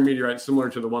an iron meteorite similar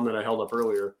to the one that I held up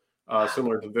earlier,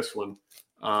 similar to this one.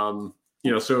 So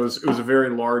it was a very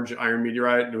large iron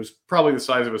meteorite, and it was probably the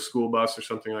size of a school bus or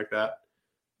something like that.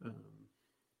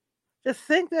 To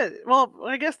think that, well,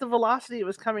 I guess the velocity it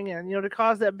was coming in, to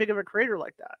cause that big of a crater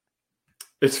like that.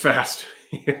 It's fast.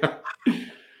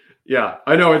 Yeah,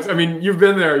 I know. You've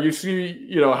been there. You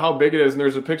see, how big it is. And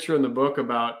there's a picture in the book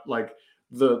about like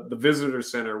the visitor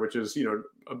center, which is,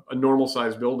 a normal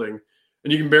sized building.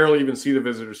 And you can barely even see the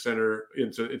visitor center.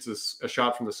 It's a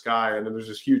shot from the sky. And then there's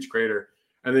this huge crater.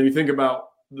 And then you think about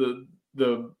the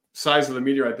size of the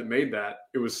meteorite that made that.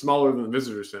 It was smaller than the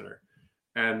visitor center.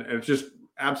 And it's just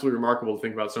absolutely remarkable to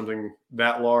think about something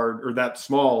that large or that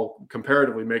small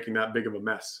comparatively making that big of a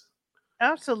mess.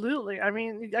 Absolutely.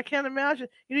 I can't imagine.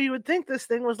 You would think this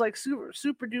thing was like super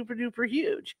duper duper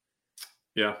huge.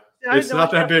 Yeah, it's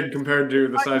not that big compared to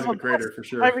the size of the crater, for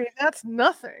sure. That's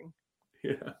nothing.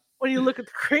 Yeah. When you look at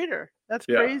the crater, that's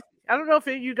crazy. I don't know if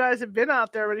you guys have been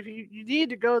out there, but if you need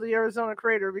to go to the Arizona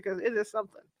crater, because it is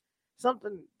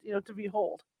something to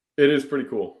behold. It is pretty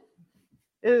cool.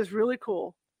 It is really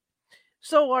cool.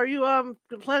 So, are you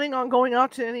planning on going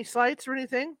out to any sites or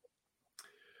anything?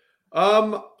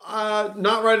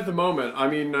 Not right at the moment.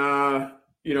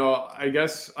 I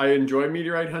guess I enjoy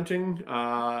meteorite hunting,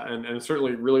 and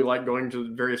certainly really like going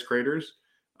to various craters.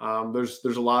 There's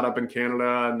a lot up in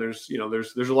Canada, and there's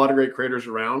a lot of great craters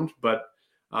around, but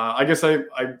I guess I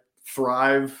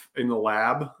thrive in the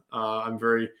lab.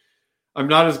 I'm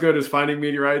not as good as finding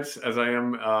meteorites as I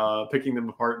am picking them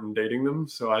apart and dating them.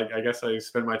 So I guess I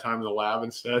spend my time in the lab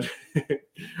instead.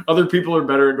 Other people are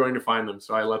better at going to find them,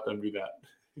 so I let them do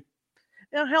that.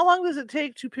 Now, how long does it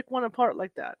take to pick one apart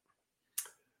like that?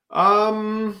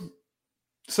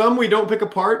 Some we don't pick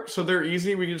apart, so they're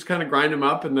easy. We just kind of grind them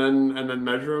up and then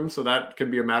measure them. So that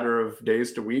can be a matter of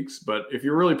days to weeks. But if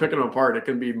you're really picking them apart, it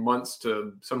can be months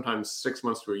to sometimes 6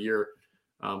 months to a year.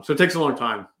 So it takes a long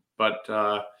time. But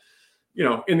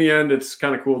in the end, it's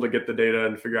kind of cool to get the data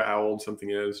and figure out how old something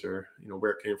is, or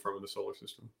where it came from in the solar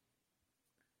system.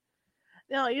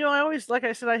 Now, I always, like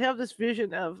I said, I have this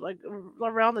vision of like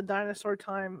around the dinosaur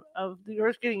time of the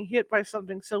Earth getting hit by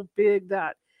something so big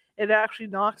that it actually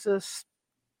knocks us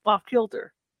off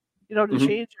kilter, to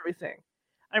change everything.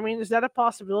 I mean, is that a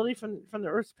possibility from the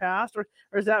Earth's past, or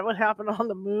is that what happened on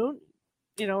the moon,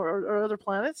 or other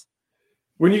planets?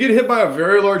 When you get hit by a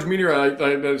very large meteorite,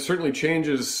 that certainly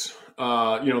changes,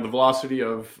 the velocity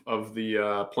of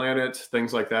the planet,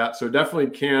 things like that. So it definitely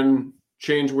can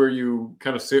change where you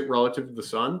kind of sit relative to the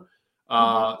sun.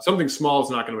 Something small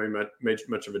is not going to make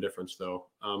much of a difference, though.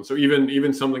 So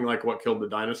even something like what killed the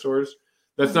dinosaurs,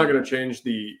 that's not going to change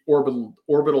the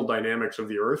orbital dynamics of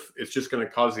the Earth. It's just going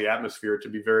to cause the atmosphere to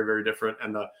be very, very different,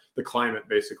 and the climate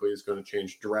basically is going to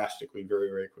change drastically, very,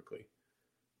 very quickly.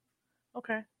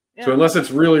 Okay. Yeah. So unless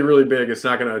it's really, really big, it's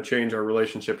not going to change our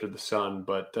relationship to the sun.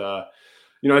 But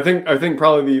I think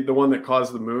probably the one that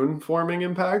caused the moon forming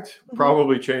impact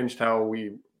probably changed how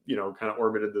we kind of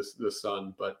orbited the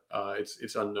sun. But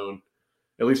it's unknown,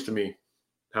 at least to me,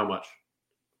 how much.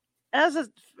 As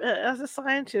a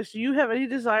scientist, do you have any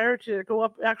desire to go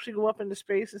up into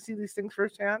space and see these things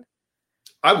firsthand?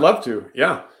 I'd love to.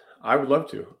 Yeah, I would love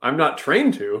to. I'm not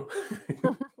trained to.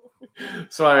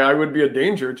 So I would be a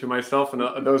danger to myself and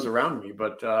those around me,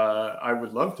 but I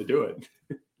would love to do it.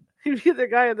 You'd be the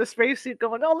guy in the spacesuit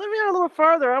going, "Oh, let me out a little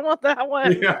farther. I want that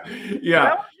one." Yeah.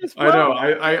 I know.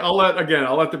 I'll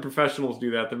let the professionals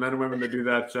do that. The men and women that do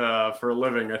that for a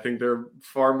living, I think they're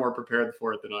far more prepared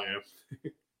for it than I am.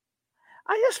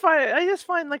 I just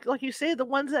find like you say, the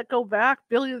ones that go back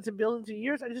billions and billions of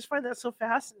years, I just find that so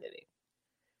fascinating.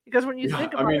 Because when you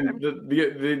think about it,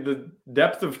 the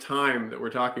depth of time that we're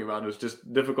talking about is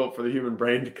just difficult for the human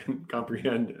brain to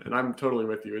comprehend. And I'm totally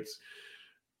with you.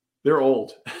 They're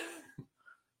old.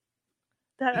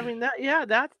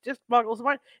 that just boggles my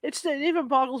mind. It even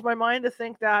boggles my mind to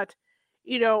think that,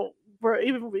 where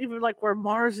even like where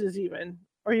Mars is,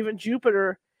 or even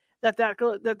Jupiter, that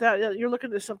you're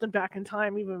looking at something back in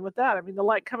time. Even with that, I mean, the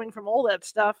light coming from all that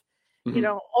stuff,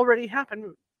 already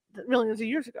happened millions of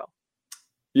years ago.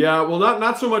 Yeah, well,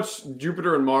 not so much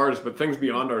Jupiter and Mars, but things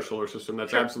beyond our solar system.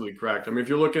 That's absolutely correct. I mean, if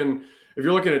you're looking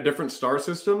at different star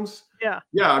systems, yeah.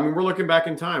 I mean, we're looking back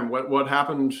in time. What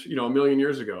happened, a million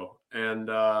years ago, and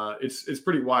it's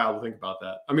pretty wild to think about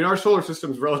that. I mean, our solar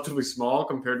system is relatively small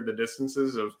compared to the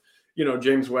distances of,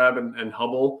 James Webb and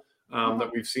Hubble, that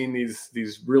we've seen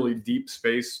these really deep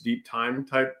space, deep time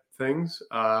type things.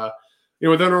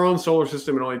 Within our own solar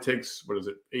system, it only takes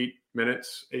 8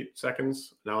 minutes, 8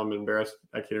 seconds. Now I'm embarrassed.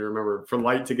 I can't even remember, from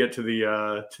light to get to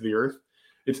the Earth.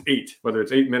 It's 8, whether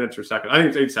it's 8 minutes or seconds. I think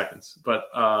it's 8 seconds. But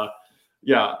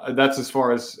that's as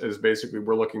far as basically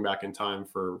we're looking back in time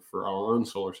for our own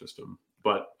solar system.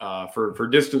 But for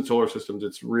distant solar systems,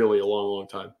 it's really a long, long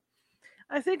time.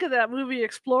 I think of that movie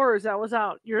Explorers that was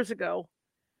out years ago,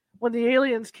 when the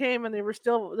aliens came and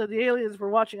the aliens were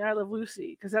watching I Love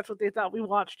Lucy, because that's what they thought we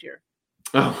watched here.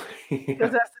 Oh,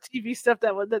 because that's the TV stuff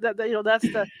that's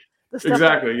the stuff.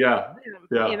 Exactly. Yeah.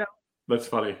 That's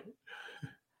funny.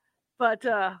 But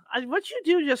what you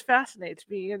do just fascinates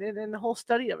me, and the whole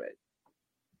study of it.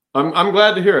 I'm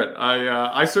glad to hear it.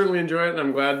 I certainly enjoy it, and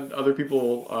I'm glad other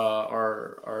people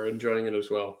are enjoying it as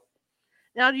well.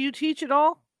 Now, do you teach at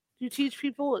all? Do you teach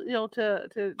people,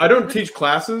 to? I don't teach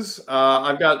classes.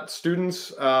 I've got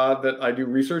students that I do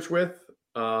research with.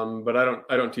 But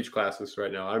I don't teach classes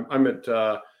right now.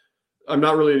 I'm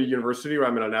not really at a university, or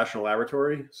I'm in a national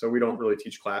laboratory, so we don't really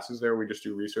teach classes there. We just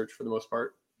do research for the most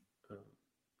part. Wow.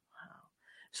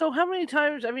 So how many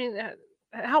times? I mean,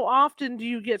 how often do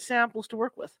you get samples to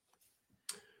work with?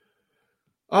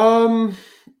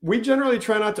 We generally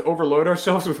try not to overload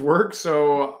ourselves with work,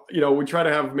 so we try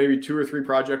to have maybe 2 or 3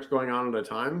 projects going on at a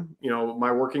time.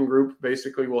 My working group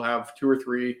basically will have 2 or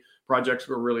 3 projects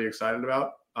we're really excited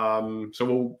about. So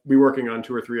we'll be working on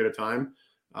 2 or 3 at a time.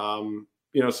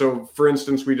 So for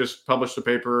instance, we just published a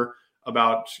paper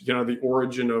about, the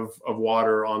origin of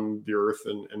water on the Earth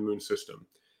and moon system,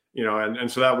 and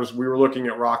so we were looking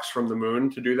at rocks from the moon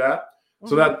to do that.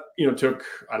 So that, took,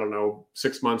 I don't know,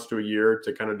 6 months to a year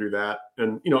to kind of do that.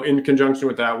 And, in conjunction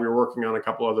with that, we were working on a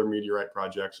couple other meteorite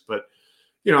projects, but,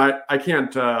 I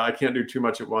can't do too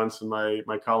much at once. And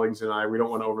my colleagues and we don't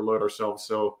want to overload ourselves.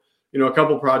 So, a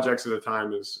couple projects at a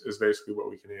time is basically what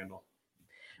we can handle.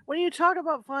 When you talk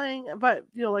about finding,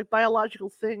 like biological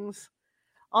things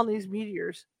on these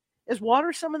meteors, is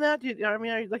water some of that?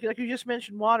 Like you just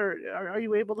mentioned, water. Are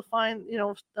you able to find,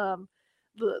 the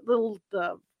little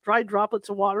dry droplets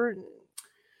of water?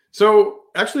 So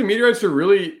actually, meteorites are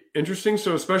really interesting.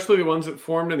 So especially the ones that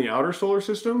formed in the outer solar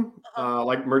system,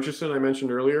 like Murchison I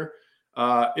mentioned earlier,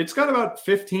 it's got about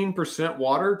 15%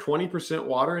 water, 20%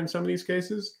 water in some of these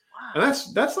cases, and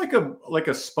that's like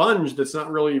a sponge that's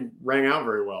not really wrung out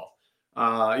very well,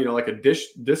 like a dish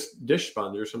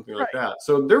sponge or something like that.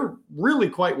 So they're really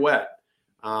quite wet,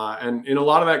 and a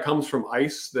lot of that comes from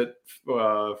ice that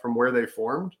from where they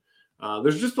formed.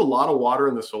 There's just a lot of water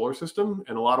in the solar system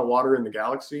and a lot of water in the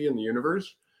galaxy and the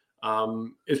universe.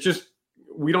 It's just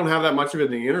we don't have that much of it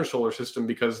in the inner solar system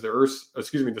because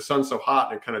the sun's so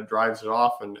hot and it kind of drives it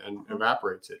off and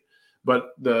evaporates it.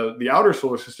 But the outer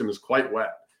solar system is quite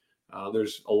wet.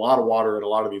 There's a lot of water in a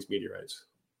lot of these meteorites.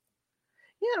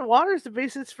 Yeah, and water is the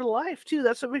basis for life too.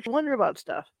 That's what makes you wonder about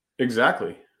stuff.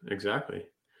 Exactly.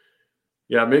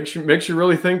 Yeah, makes you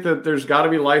really think that there's got to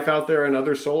be life out there in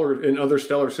other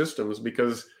stellar systems,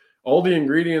 because all the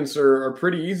ingredients are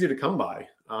pretty easy to come by.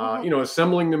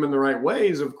 Assembling them in the right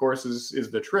ways, of course,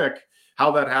 is the trick.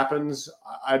 How that happens,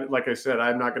 like I said,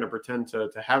 I'm not going to pretend to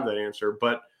have that answer,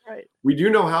 but we do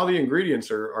know how the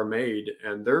ingredients are made,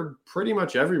 and they're pretty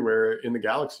much everywhere in the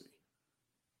galaxy.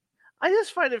 I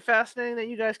just find it fascinating that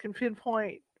you guys can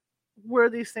pinpoint where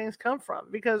these things come from,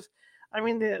 because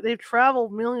they've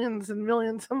traveled millions and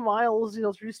millions of miles,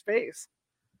 through space.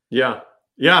 Yeah,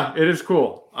 it is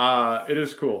cool. It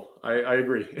is cool. I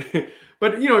agree.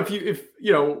 But if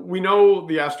we know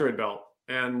the asteroid belt,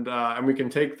 and we can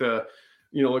take the,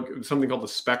 look something called the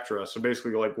spectra. So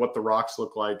basically, like what the rocks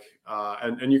look like,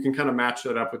 and you can kind of match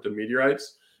that up with the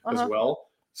meteorites as well.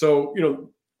 So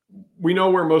we know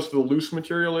where most of the loose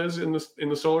material is in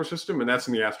the solar system, and that's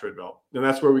in the asteroid belt, and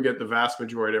that's where we get the vast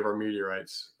majority of our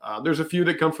meteorites. There's a few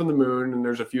that come from the moon, and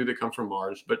there's a few that come from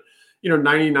Mars, but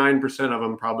 99% of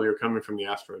them probably are coming from the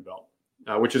asteroid belt,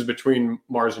 which is between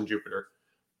Mars and Jupiter.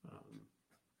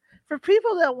 For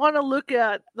people that want to look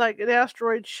at like an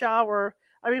asteroid shower,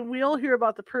 we all hear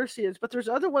about the Perseids, but there's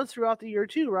other ones throughout the year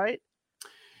too, right?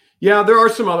 Yeah, there are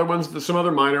some other ones, some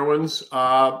other minor ones.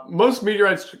 Most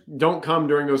meteorites don't come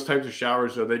during those types of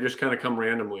showers, though. They just kind of come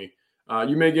randomly.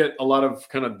 You may get a lot of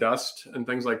kind of dust and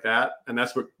things like that, and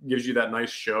that's what gives you that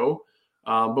nice show.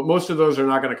 But most of those are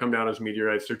not going to come down as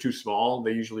meteorites. They're too small.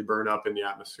 They usually burn up in the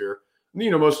atmosphere.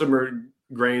 Most of them are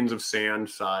grains of sand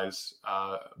size,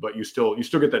 but you still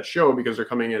get that show because they're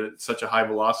coming in at such a high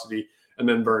velocity and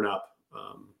then burn up.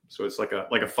 So it's like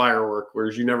a firework,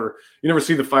 whereas you never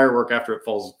see the firework after it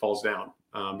falls down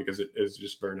because it is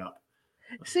just burned up.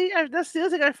 See, that's the other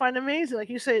thing I find amazing. Like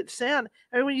you say, it's sand.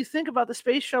 When you think about the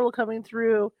space shuttle coming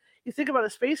through, you think about a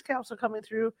space capsule coming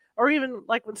through, or even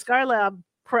like when Skylab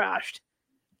crashed.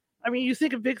 You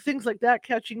think of big things like that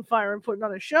catching fire and putting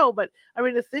on a show, but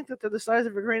to think that they're the size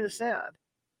of a grain of sand.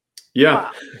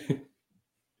 Yeah. Wow.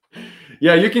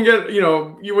 Yeah, you can get,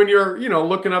 when you're,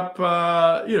 looking up,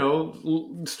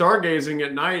 stargazing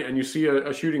at night and you see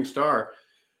a shooting star,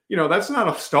 that's not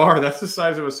a star. That's the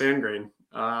size of a sand grain.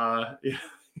 Yeah.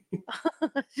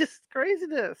 Just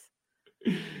craziness.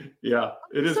 Yeah,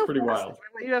 it is so pretty wild.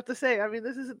 What you have to say.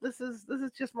 This is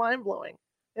just mind blowing.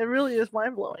 It really is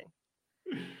mind blowing.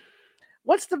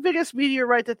 What's the biggest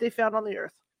meteorite that they found on the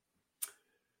Earth?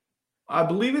 I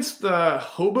believe it's the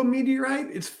Hoba meteorite.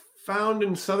 It's found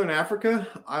in southern Africa.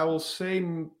 I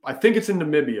think it's in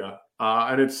Namibia,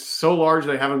 and it's so large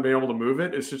they haven't been able to move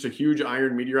it. It's just a huge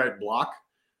iron meteorite block.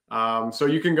 So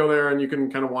you can go there and you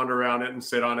can kind of wander around it and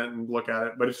sit on it and look at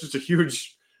it, but it's just a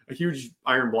huge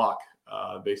iron block,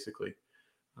 basically,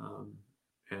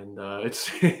 and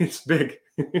it's big.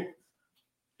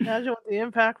 Imagine what the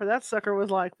impact for that sucker was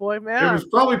like, boy, man. It was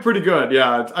probably pretty good.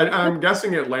 Yeah, I'm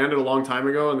guessing it landed a long time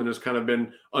ago and then has kind of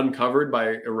been uncovered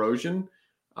by erosion.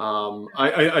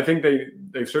 I think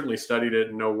they've certainly studied it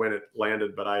and know when it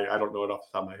landed, but I don't know it off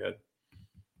the top of my head.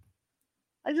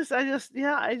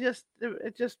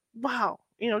 Wow.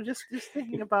 Just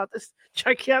thinking about this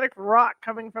gigantic rock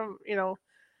coming from,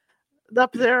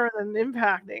 up there and then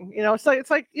impacting, it's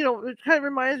like, it kind of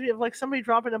reminds me of like somebody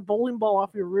dropping a bowling ball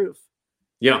off your roof.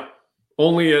 Yeah.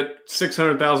 Only at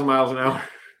 600,000 miles an hour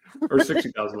or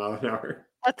 60,000 miles an hour.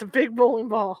 That's a big bowling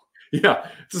ball. Yeah.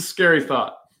 It's a scary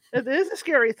thought. It is a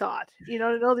scary thought, to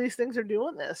know these things are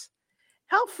doing this.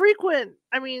 How frequent?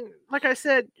 I mean, like I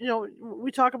said,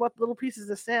 we talk about the little pieces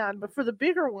of sand, but for the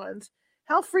bigger ones,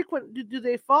 how frequent do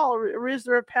they fall, or is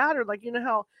there a pattern? Like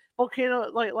how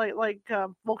volcanoes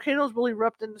will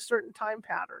erupt in a certain time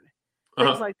pattern,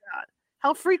 things like that.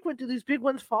 How frequent do these big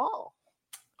ones fall?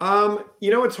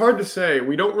 It's hard to say.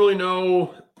 We don't really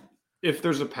know if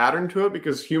there's a pattern to it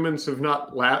because humans have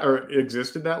not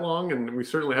existed that long, and we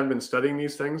certainly have been studying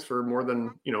these things for more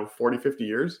than 40, 50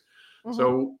 years. Mhm.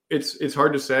 So it's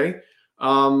hard to say.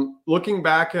 Looking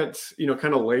back at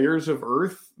kind of layers of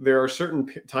Earth, there are certain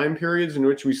time periods in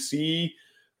which we see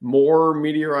more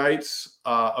meteorites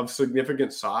of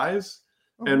significant size,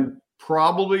 and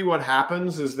probably what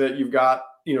happens is that you've got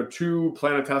two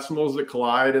planetesimals that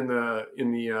collide in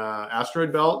the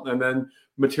asteroid belt, and then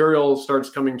material starts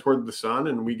coming toward the sun,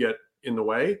 and we get in the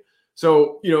way.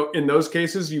 So in those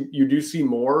cases, you do see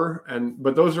more,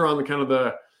 but those are on the kind of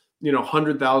the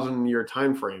 100,000 year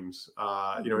time frames.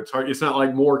 It's hard. It's not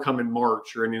like more come in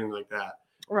March or anything like that.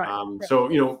 Right.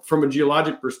 So from a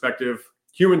geologic perspective,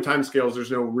 human timescales,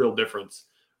 there's no real difference.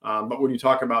 But when you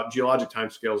talk about geologic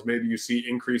timescales, maybe you see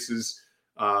increases.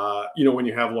 When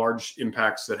you have large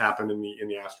impacts that happen in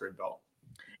the asteroid belt.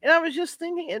 And I was just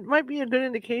thinking it might be a good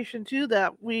indication too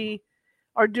that we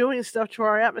are doing stuff to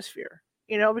our atmosphere.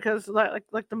 Because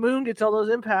like the moon gets all those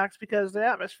impacts because the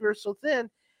atmosphere is so thin.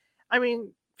 I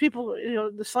mean, people,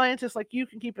 the scientists like you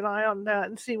can keep an eye on that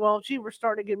and see, well, gee, we're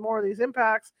starting to get more of these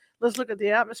impacts. Let's look at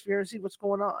the atmosphere and see what's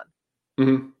going on.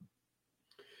 Mm-hmm.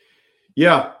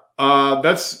 Yeah,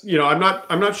 that's I'm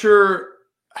not sure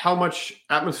how much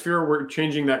atmosphere we're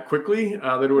changing that quickly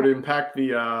that it would impact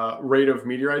the rate of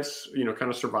meteorites,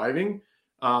 kind of surviving.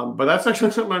 But that's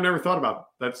actually something I've never thought about.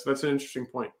 That's an interesting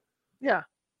point. Yeah,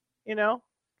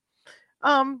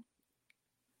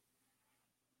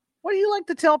 what do you like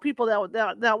to tell people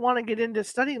that want to get into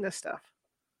studying this stuff?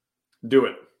 Do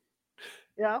it.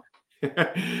 Yeah.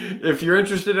 If you're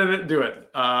interested in it, do it.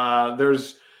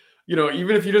 There's,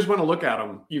 even if you just want to look at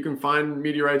them, you can find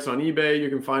meteorites on eBay. You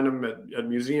can find them at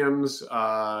museums. There's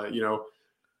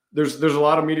a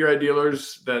lot of meteorite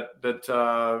dealers that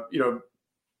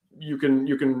you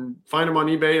can find them on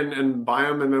eBay and buy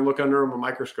them and then look under them a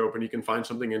microscope and you can find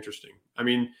something interesting. I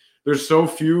mean, there's so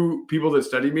few people that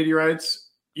study meteorites.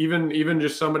 Even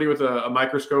just somebody with a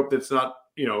microscope that's not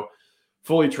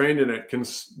fully trained in it can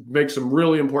make some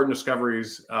really important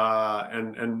discoveries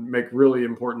and make really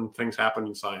important things happen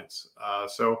in science.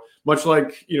 So much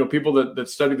like people that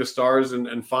study the stars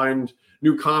and find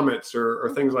new comets or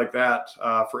things like that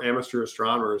for amateur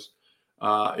astronomers.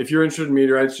 If you're interested in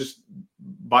meteorites, just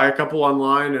buy a couple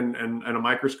online and a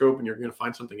microscope, and you're going to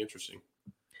find something interesting.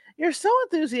 You're so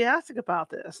enthusiastic about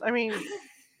this. I mean,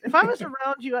 if I was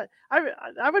around you,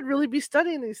 I would really be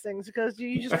studying these things because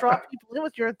you just draw people in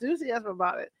with your enthusiasm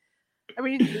about it. I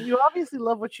mean, you obviously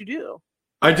love what you do.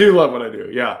 I do love what I do.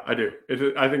 Yeah, I do.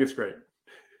 I think it's great.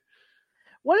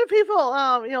 What do people,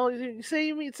 you say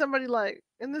you meet somebody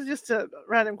and this is just a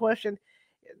random question.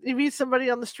 You meet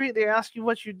somebody on the street, they ask you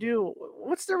what you do.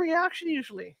 What's their reaction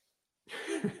usually?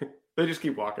 They just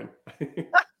keep walking.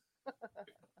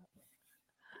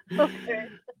 Okay.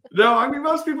 No, I mean,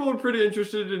 most people are pretty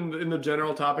interested in the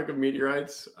general topic of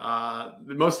meteorites.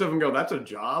 Most of them go, that's a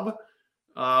job.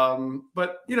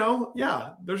 But yeah,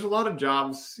 there's a lot of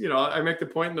jobs. I make the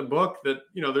point in the book that,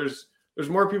 there's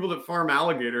more people that farm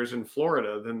alligators in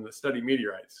Florida than that study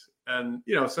meteorites. And,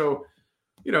 so,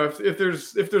 if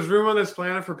there's room on this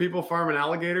planet for people farming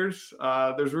alligators,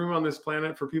 there's room on this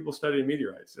planet for people studying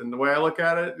meteorites. And the way I look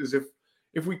at it is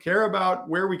if we care about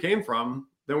where we came from,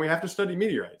 then we have to study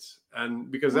meteorites,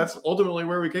 and because that's ultimately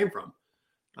where we came from.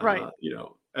 Right.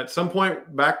 At some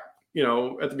point back,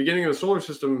 at the beginning of the solar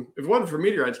system, if it wasn't for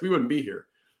meteorites, we wouldn't be here.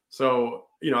 So,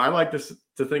 I like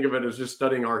to think of it as just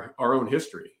studying our own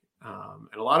history.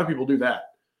 And a lot of people do that.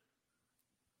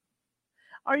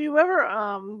 Are you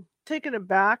ever taken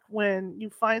aback when you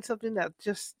find something that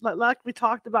just like we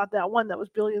talked about that one that was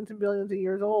billions and billions of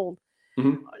years old? Mm-hmm.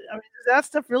 I mean, does that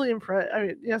stuff really impress? I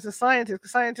mean, as a scientist,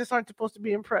 scientists aren't supposed to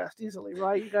be impressed easily,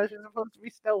 right? You guys are supposed to be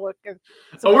stoic.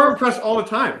 We're impressed all the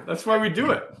time. That's why we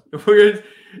do it.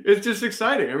 It's just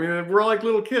exciting. I mean, we're like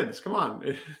little kids. Come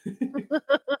on.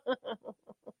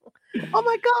 Oh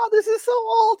my God, this is so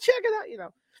old. Check it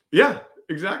out. Yeah,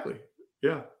 exactly.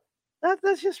 Yeah.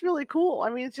 That's just really cool. I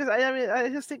mean, it's just I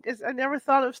just think I never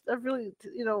thought of really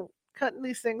cutting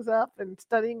these things up and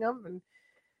studying them and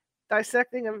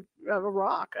dissecting a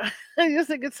rock. I just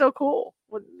think it's so cool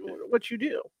what you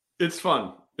do. It's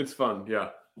fun. Yeah.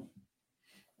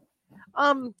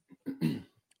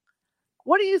 What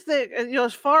What do you think? And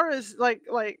as far as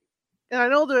and I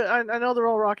know they're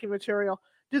all rocky material.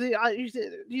 Do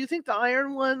you think the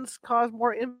iron ones cause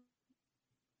more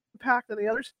impact than the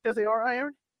others because they are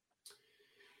iron?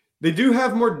 They do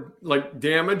have more like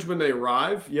damage when they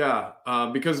arrive, yeah,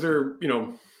 because they're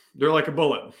like a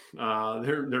bullet.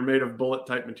 They're made of bullet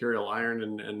type material,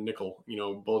 iron and nickel.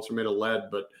 Bullets are made of lead,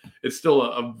 but it's still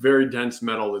a very dense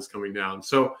metal that's coming down.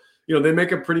 So they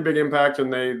make a pretty big impact,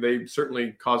 and they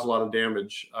certainly cause a lot of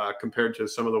damage compared to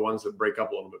some of the ones that break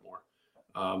up a little bit more.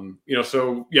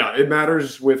 So yeah, it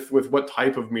matters with what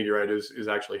type of meteorite is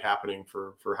actually happening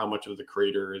for how much of the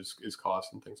crater is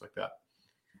caused and things like that.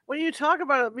 When you talk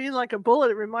about it being like a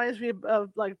bullet, it reminds me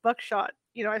of like buckshot.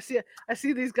 I see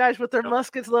these guys with their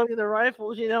muskets loading their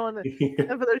rifles, but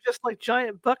they're just like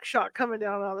giant buckshot coming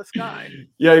down out of the sky.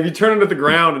 Yeah, if you turn it at the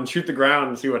ground and shoot the ground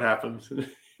and see what happens.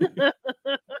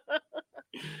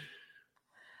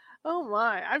 Oh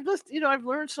my! I've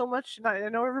learned so much, and I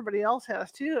know everybody else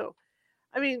has too.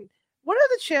 I mean, what are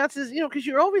the chances? Because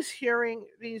you're always hearing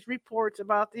these reports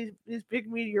about these big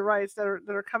meteorites that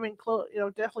are coming close,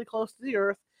 definitely close to the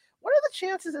Earth. What are the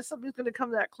chances that something's going to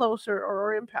come that close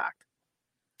or impact?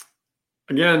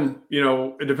 Again,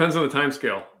 it depends on the time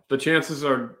scale. The chances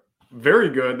are very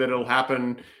good that it'll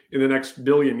happen in the next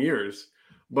billion years,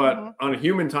 but on a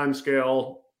human time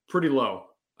scale, pretty low.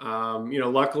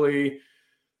 Luckily,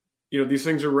 these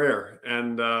things are rare,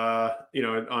 and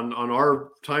on our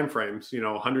time frames,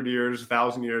 100 years,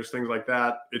 1,000 years, things like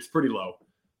that, it's pretty low.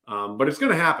 But it's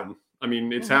going to happen. I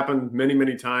mean, it's happened many,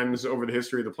 many times over the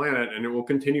history of the planet, and it will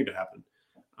continue to happen.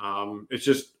 It's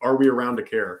just, are we around to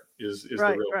care is the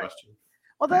real question.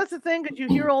 Well, that's the thing, because you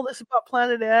hear all this about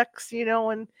Planet X,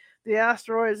 and the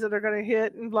asteroids that are going to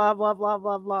hit and blah, blah, blah,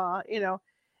 blah, blah,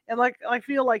 And I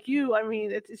feel like you, I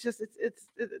mean, it's a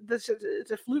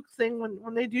fluke thing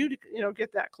when they do,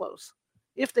 get that close,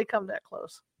 if they come that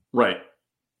close. Right.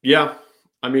 Yeah.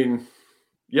 I mean,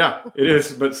 yeah, it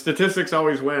is. But statistics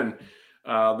always win.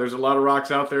 There's a lot of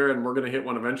rocks out there, and we're going to hit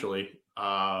one eventually.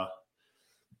 But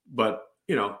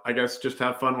I guess just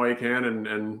have fun while you can,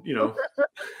 and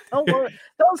Don't worry.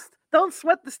 Don't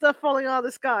sweat the stuff falling out of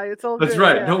the sky. It's all That's good.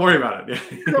 right. Yeah. Don't worry about it.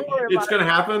 Don't worry it's going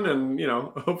to happen, and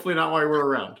hopefully not while we're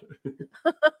around.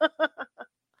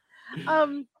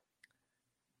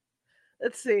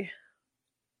 Let's see.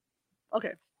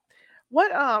 Okay.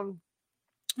 What do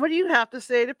you have to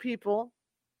say to people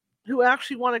who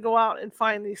actually want to go out and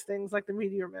find these things like the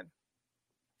Meteor Men?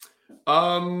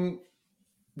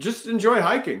 Just enjoy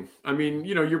hiking. I mean,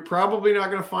 you're probably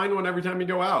not going to find one every time you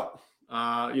go out.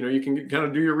 You can kind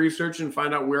of do your research and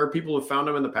find out where people have found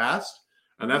them in the past.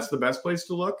 And that's the best place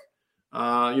to look.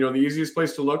 The easiest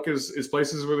place to look is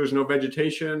places where there's no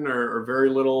vegetation or very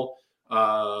little,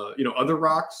 other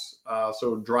rocks.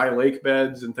 So dry lake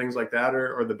beds and things like that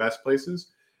are the best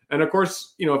places. And of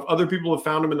course, if other people have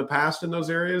found them in the past in those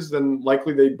areas, then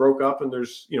likely they broke up and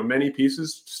there's, many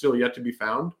pieces still yet to be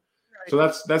found. Right. So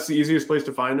that's the easiest place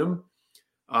to find them.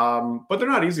 But they're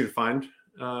not easy to find.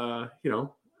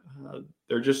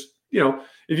 They're just,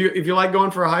 if you like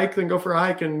going for a hike, then go for a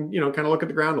hike and, kind of look at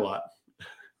the ground a lot.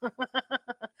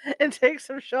 And take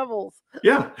some shovels.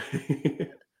 Yeah.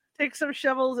 Take some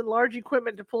shovels and large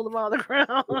equipment to pull them out of the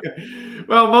ground. Okay.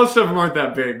 Well, most of them aren't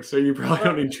that big, so you probably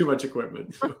don't need too much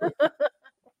equipment. So.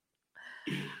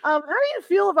 How do you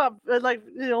feel about like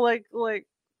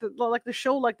the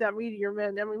show like that, Meteor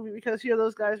Men? I mean, because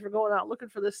those guys were going out looking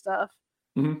for this stuff.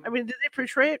 Mm-hmm. I mean, did they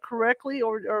portray it correctly,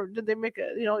 or did they make a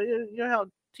how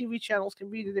TV channels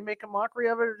can be? Did they make a mockery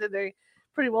of it, or did they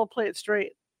pretty well play it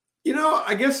straight?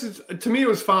 I guess to me it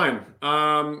was fine.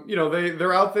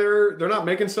 They're out there. They're not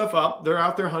making stuff up. They're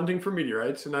out there hunting for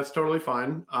meteorites, and that's totally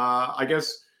fine. I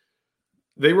guess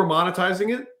they were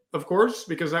monetizing it, of course,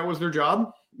 because that was their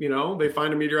job. They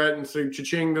find a meteorite and say,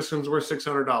 "Cha-ching! This one's worth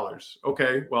 $600."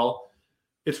 Okay, well,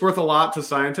 it's worth a lot to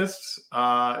scientists.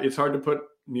 It's hard to put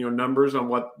numbers on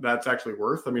what that's actually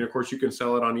worth. I mean, of course, you can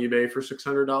sell it on eBay for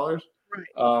 $600. Right.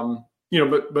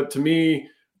 But to me,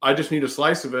 I just need a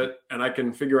slice of it, and I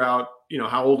can figure out,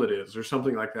 how old it is or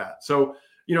something like that. So,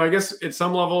 I guess at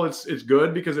some level it's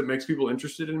good because it makes people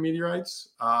interested in meteorites.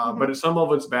 But at some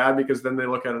level it's bad because then they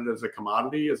look at it as a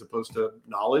commodity as opposed to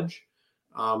knowledge.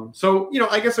 So,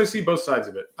 I guess I see both sides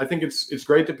of it. I think it's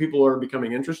great that people are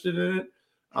becoming interested in it.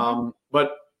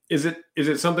 But is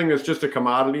it something that's just a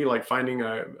commodity, like finding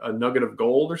a nugget of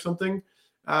gold or something?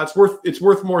 It's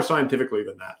worth more scientifically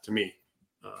than that to me.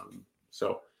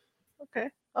 Okay.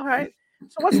 All right.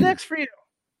 So what's next for you?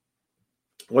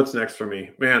 What's next for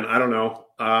me? Man, I don't know.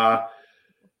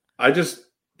 I just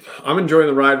I'm enjoying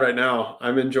the ride right now.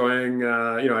 I'm enjoying,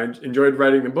 I enjoyed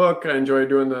writing the book. I enjoy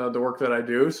doing the work that I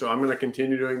do. So I'm going to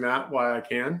continue doing that while I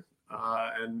can.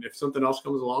 And if something else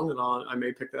comes along, then I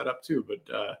may pick that up too.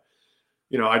 But,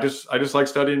 I just like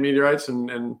studying meteorites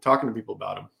and talking to people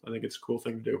about them. I think it's a cool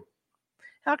thing to do.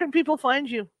 How can people find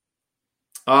you?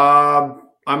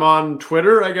 I'm on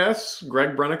Twitter, I guess.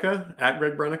 Greg Brenica, at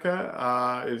Greg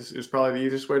Brenica, is probably the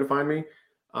easiest way to find me.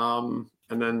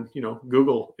 And then,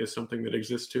 Google is something that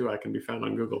exists too. I can be found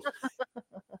on Google.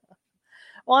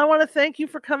 Well, I want to thank you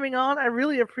for coming on. I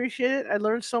really appreciate it. I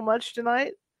learned so much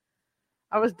tonight.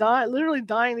 I was literally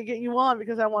dying to get you on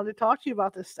because I wanted to talk to you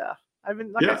about this stuff. I've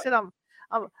been, like I said,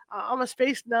 I'm a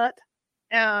space nut,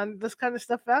 and this kind of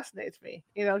stuff fascinates me.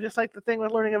 Just like the thing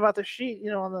with learning about the sheet,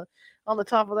 on the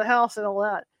top of the house and all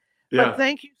that. Yeah. But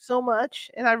thank you so much,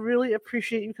 and I really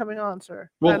appreciate you coming on, sir.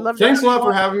 Well, thanks a lot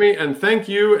for having me, and thank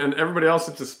you and everybody else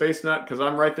that's a space nut, because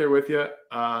I'm right there with you.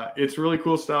 It's really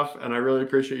cool stuff, and I really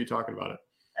appreciate you talking about it.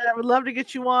 And I would love to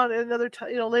get you on another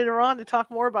later on to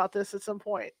talk more about this at some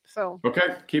point. So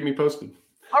okay, keep me posted.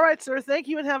 All right, sir. Thank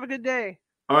you, and have a good day.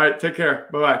 All right, take care.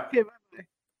 Bye-bye. Okay, bye-bye.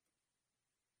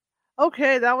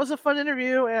 Okay, that was a fun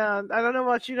interview, and I don't know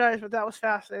about you guys, but that was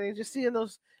fascinating. Just seeing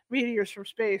those meteors from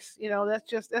space,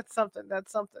 that's something.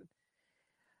 That's something.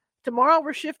 Tomorrow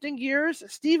we're shifting gears.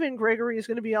 Stephen Gregory is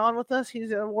going to be on with us.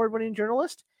 He's an award-winning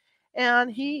journalist,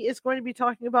 and he is going to be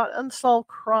talking about unsolved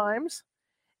crimes.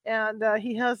 And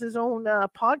he has his own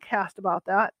podcast about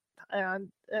that. And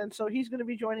so he's going to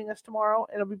be joining us tomorrow.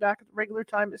 It'll be back at the regular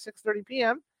time at 6:30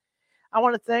 p.m. I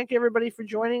want to thank everybody for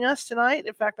joining us tonight.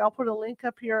 In fact, I'll put a link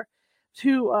up here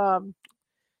to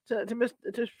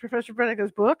Professor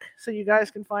Brenica's book, so you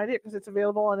guys can find it because it's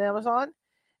available on Amazon.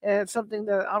 And it's something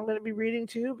that I'm going to be reading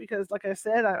too, because like I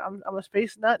said, I'm a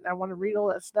space nut and I want to read all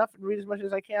that stuff and read as much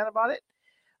as I can about it.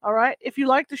 All right. If you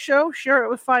like the show, share it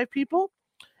with 5 people.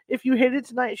 If you hated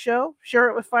tonight's show, share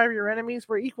it with 5 of your enemies.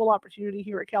 We're equal opportunity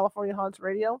here at California Haunts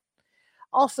Radio.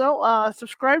 Also,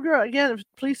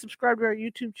 please subscribe to our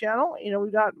YouTube channel.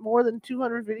 We've got more than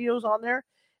 200 videos on there,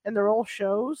 and they're all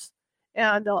shows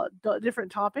and different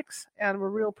topics, and we're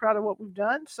real proud of what we've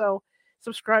done. So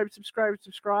subscribe.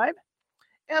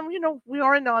 And, we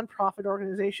are a nonprofit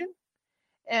organization.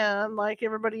 And like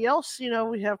everybody else,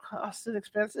 we have costs and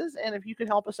expenses. And if you could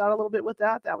help us out a little bit with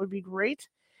that, that would be great.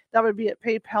 That would be at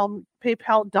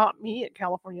paypal.me at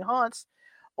California Haunts.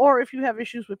 Or if you have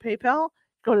issues with PayPal,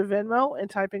 go to Venmo and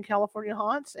type in California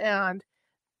Haunts and,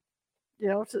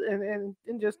 and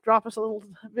just drop us a little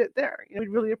bit there. We'd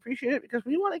really appreciate it because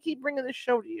we want to keep bringing this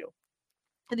show to you.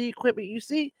 And the equipment you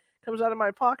see comes out of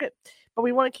my pocket, but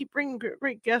we want to keep bringing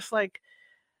great guests like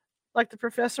the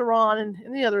Professor on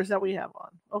and the others that we have on.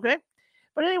 Okay?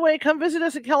 But anyway, come visit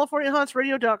us at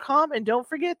CaliforniaHauntsRadio.com, and don't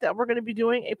forget that we're going to be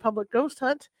doing a public ghost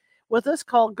hunt with us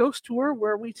called Ghost Tour,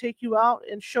 where we take you out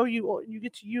and show you. You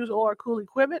get to use all our cool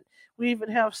equipment. We even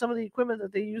have some of the equipment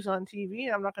that they use on TV.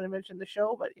 And I'm not going to mention the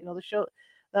show, but the show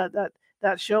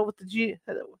that show with the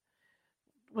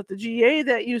GA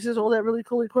that uses all that really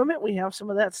cool equipment. We have some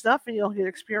of that stuff, and you'll get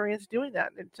experience doing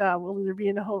that. It will either be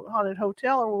in a haunted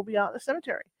hotel or we'll be out in a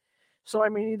cemetery. So,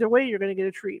 either way, you're going to get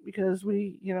a treat because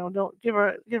we, don't give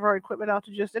our equipment out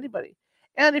to just anybody.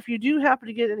 And if you do happen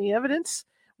to get any evidence,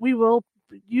 we will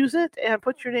use it and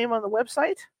put your name on the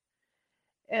website,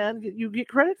 and you get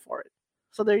credit for it.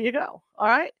 So there you go. All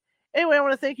right. Anyway, I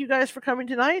want to thank you guys for coming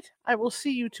tonight. I will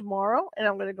see you tomorrow, and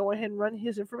I'm going to go ahead and run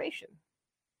his information.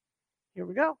 Here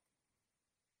we go.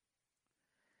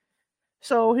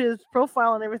 So his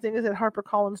profile and everything is at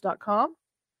harpercollins.com.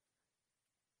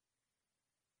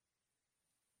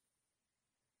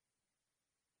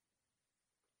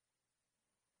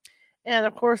 And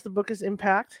of course, the book is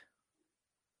Impact.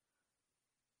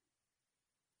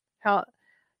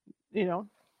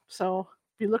 So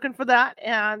be looking for that,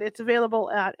 and it's available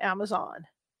at Amazon.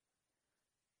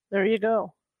 There you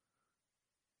go.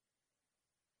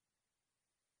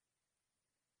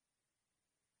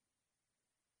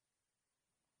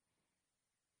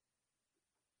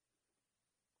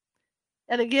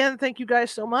 And again, thank you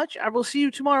guys so much. I will see you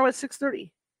tomorrow at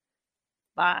 6:30.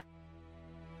 Bye.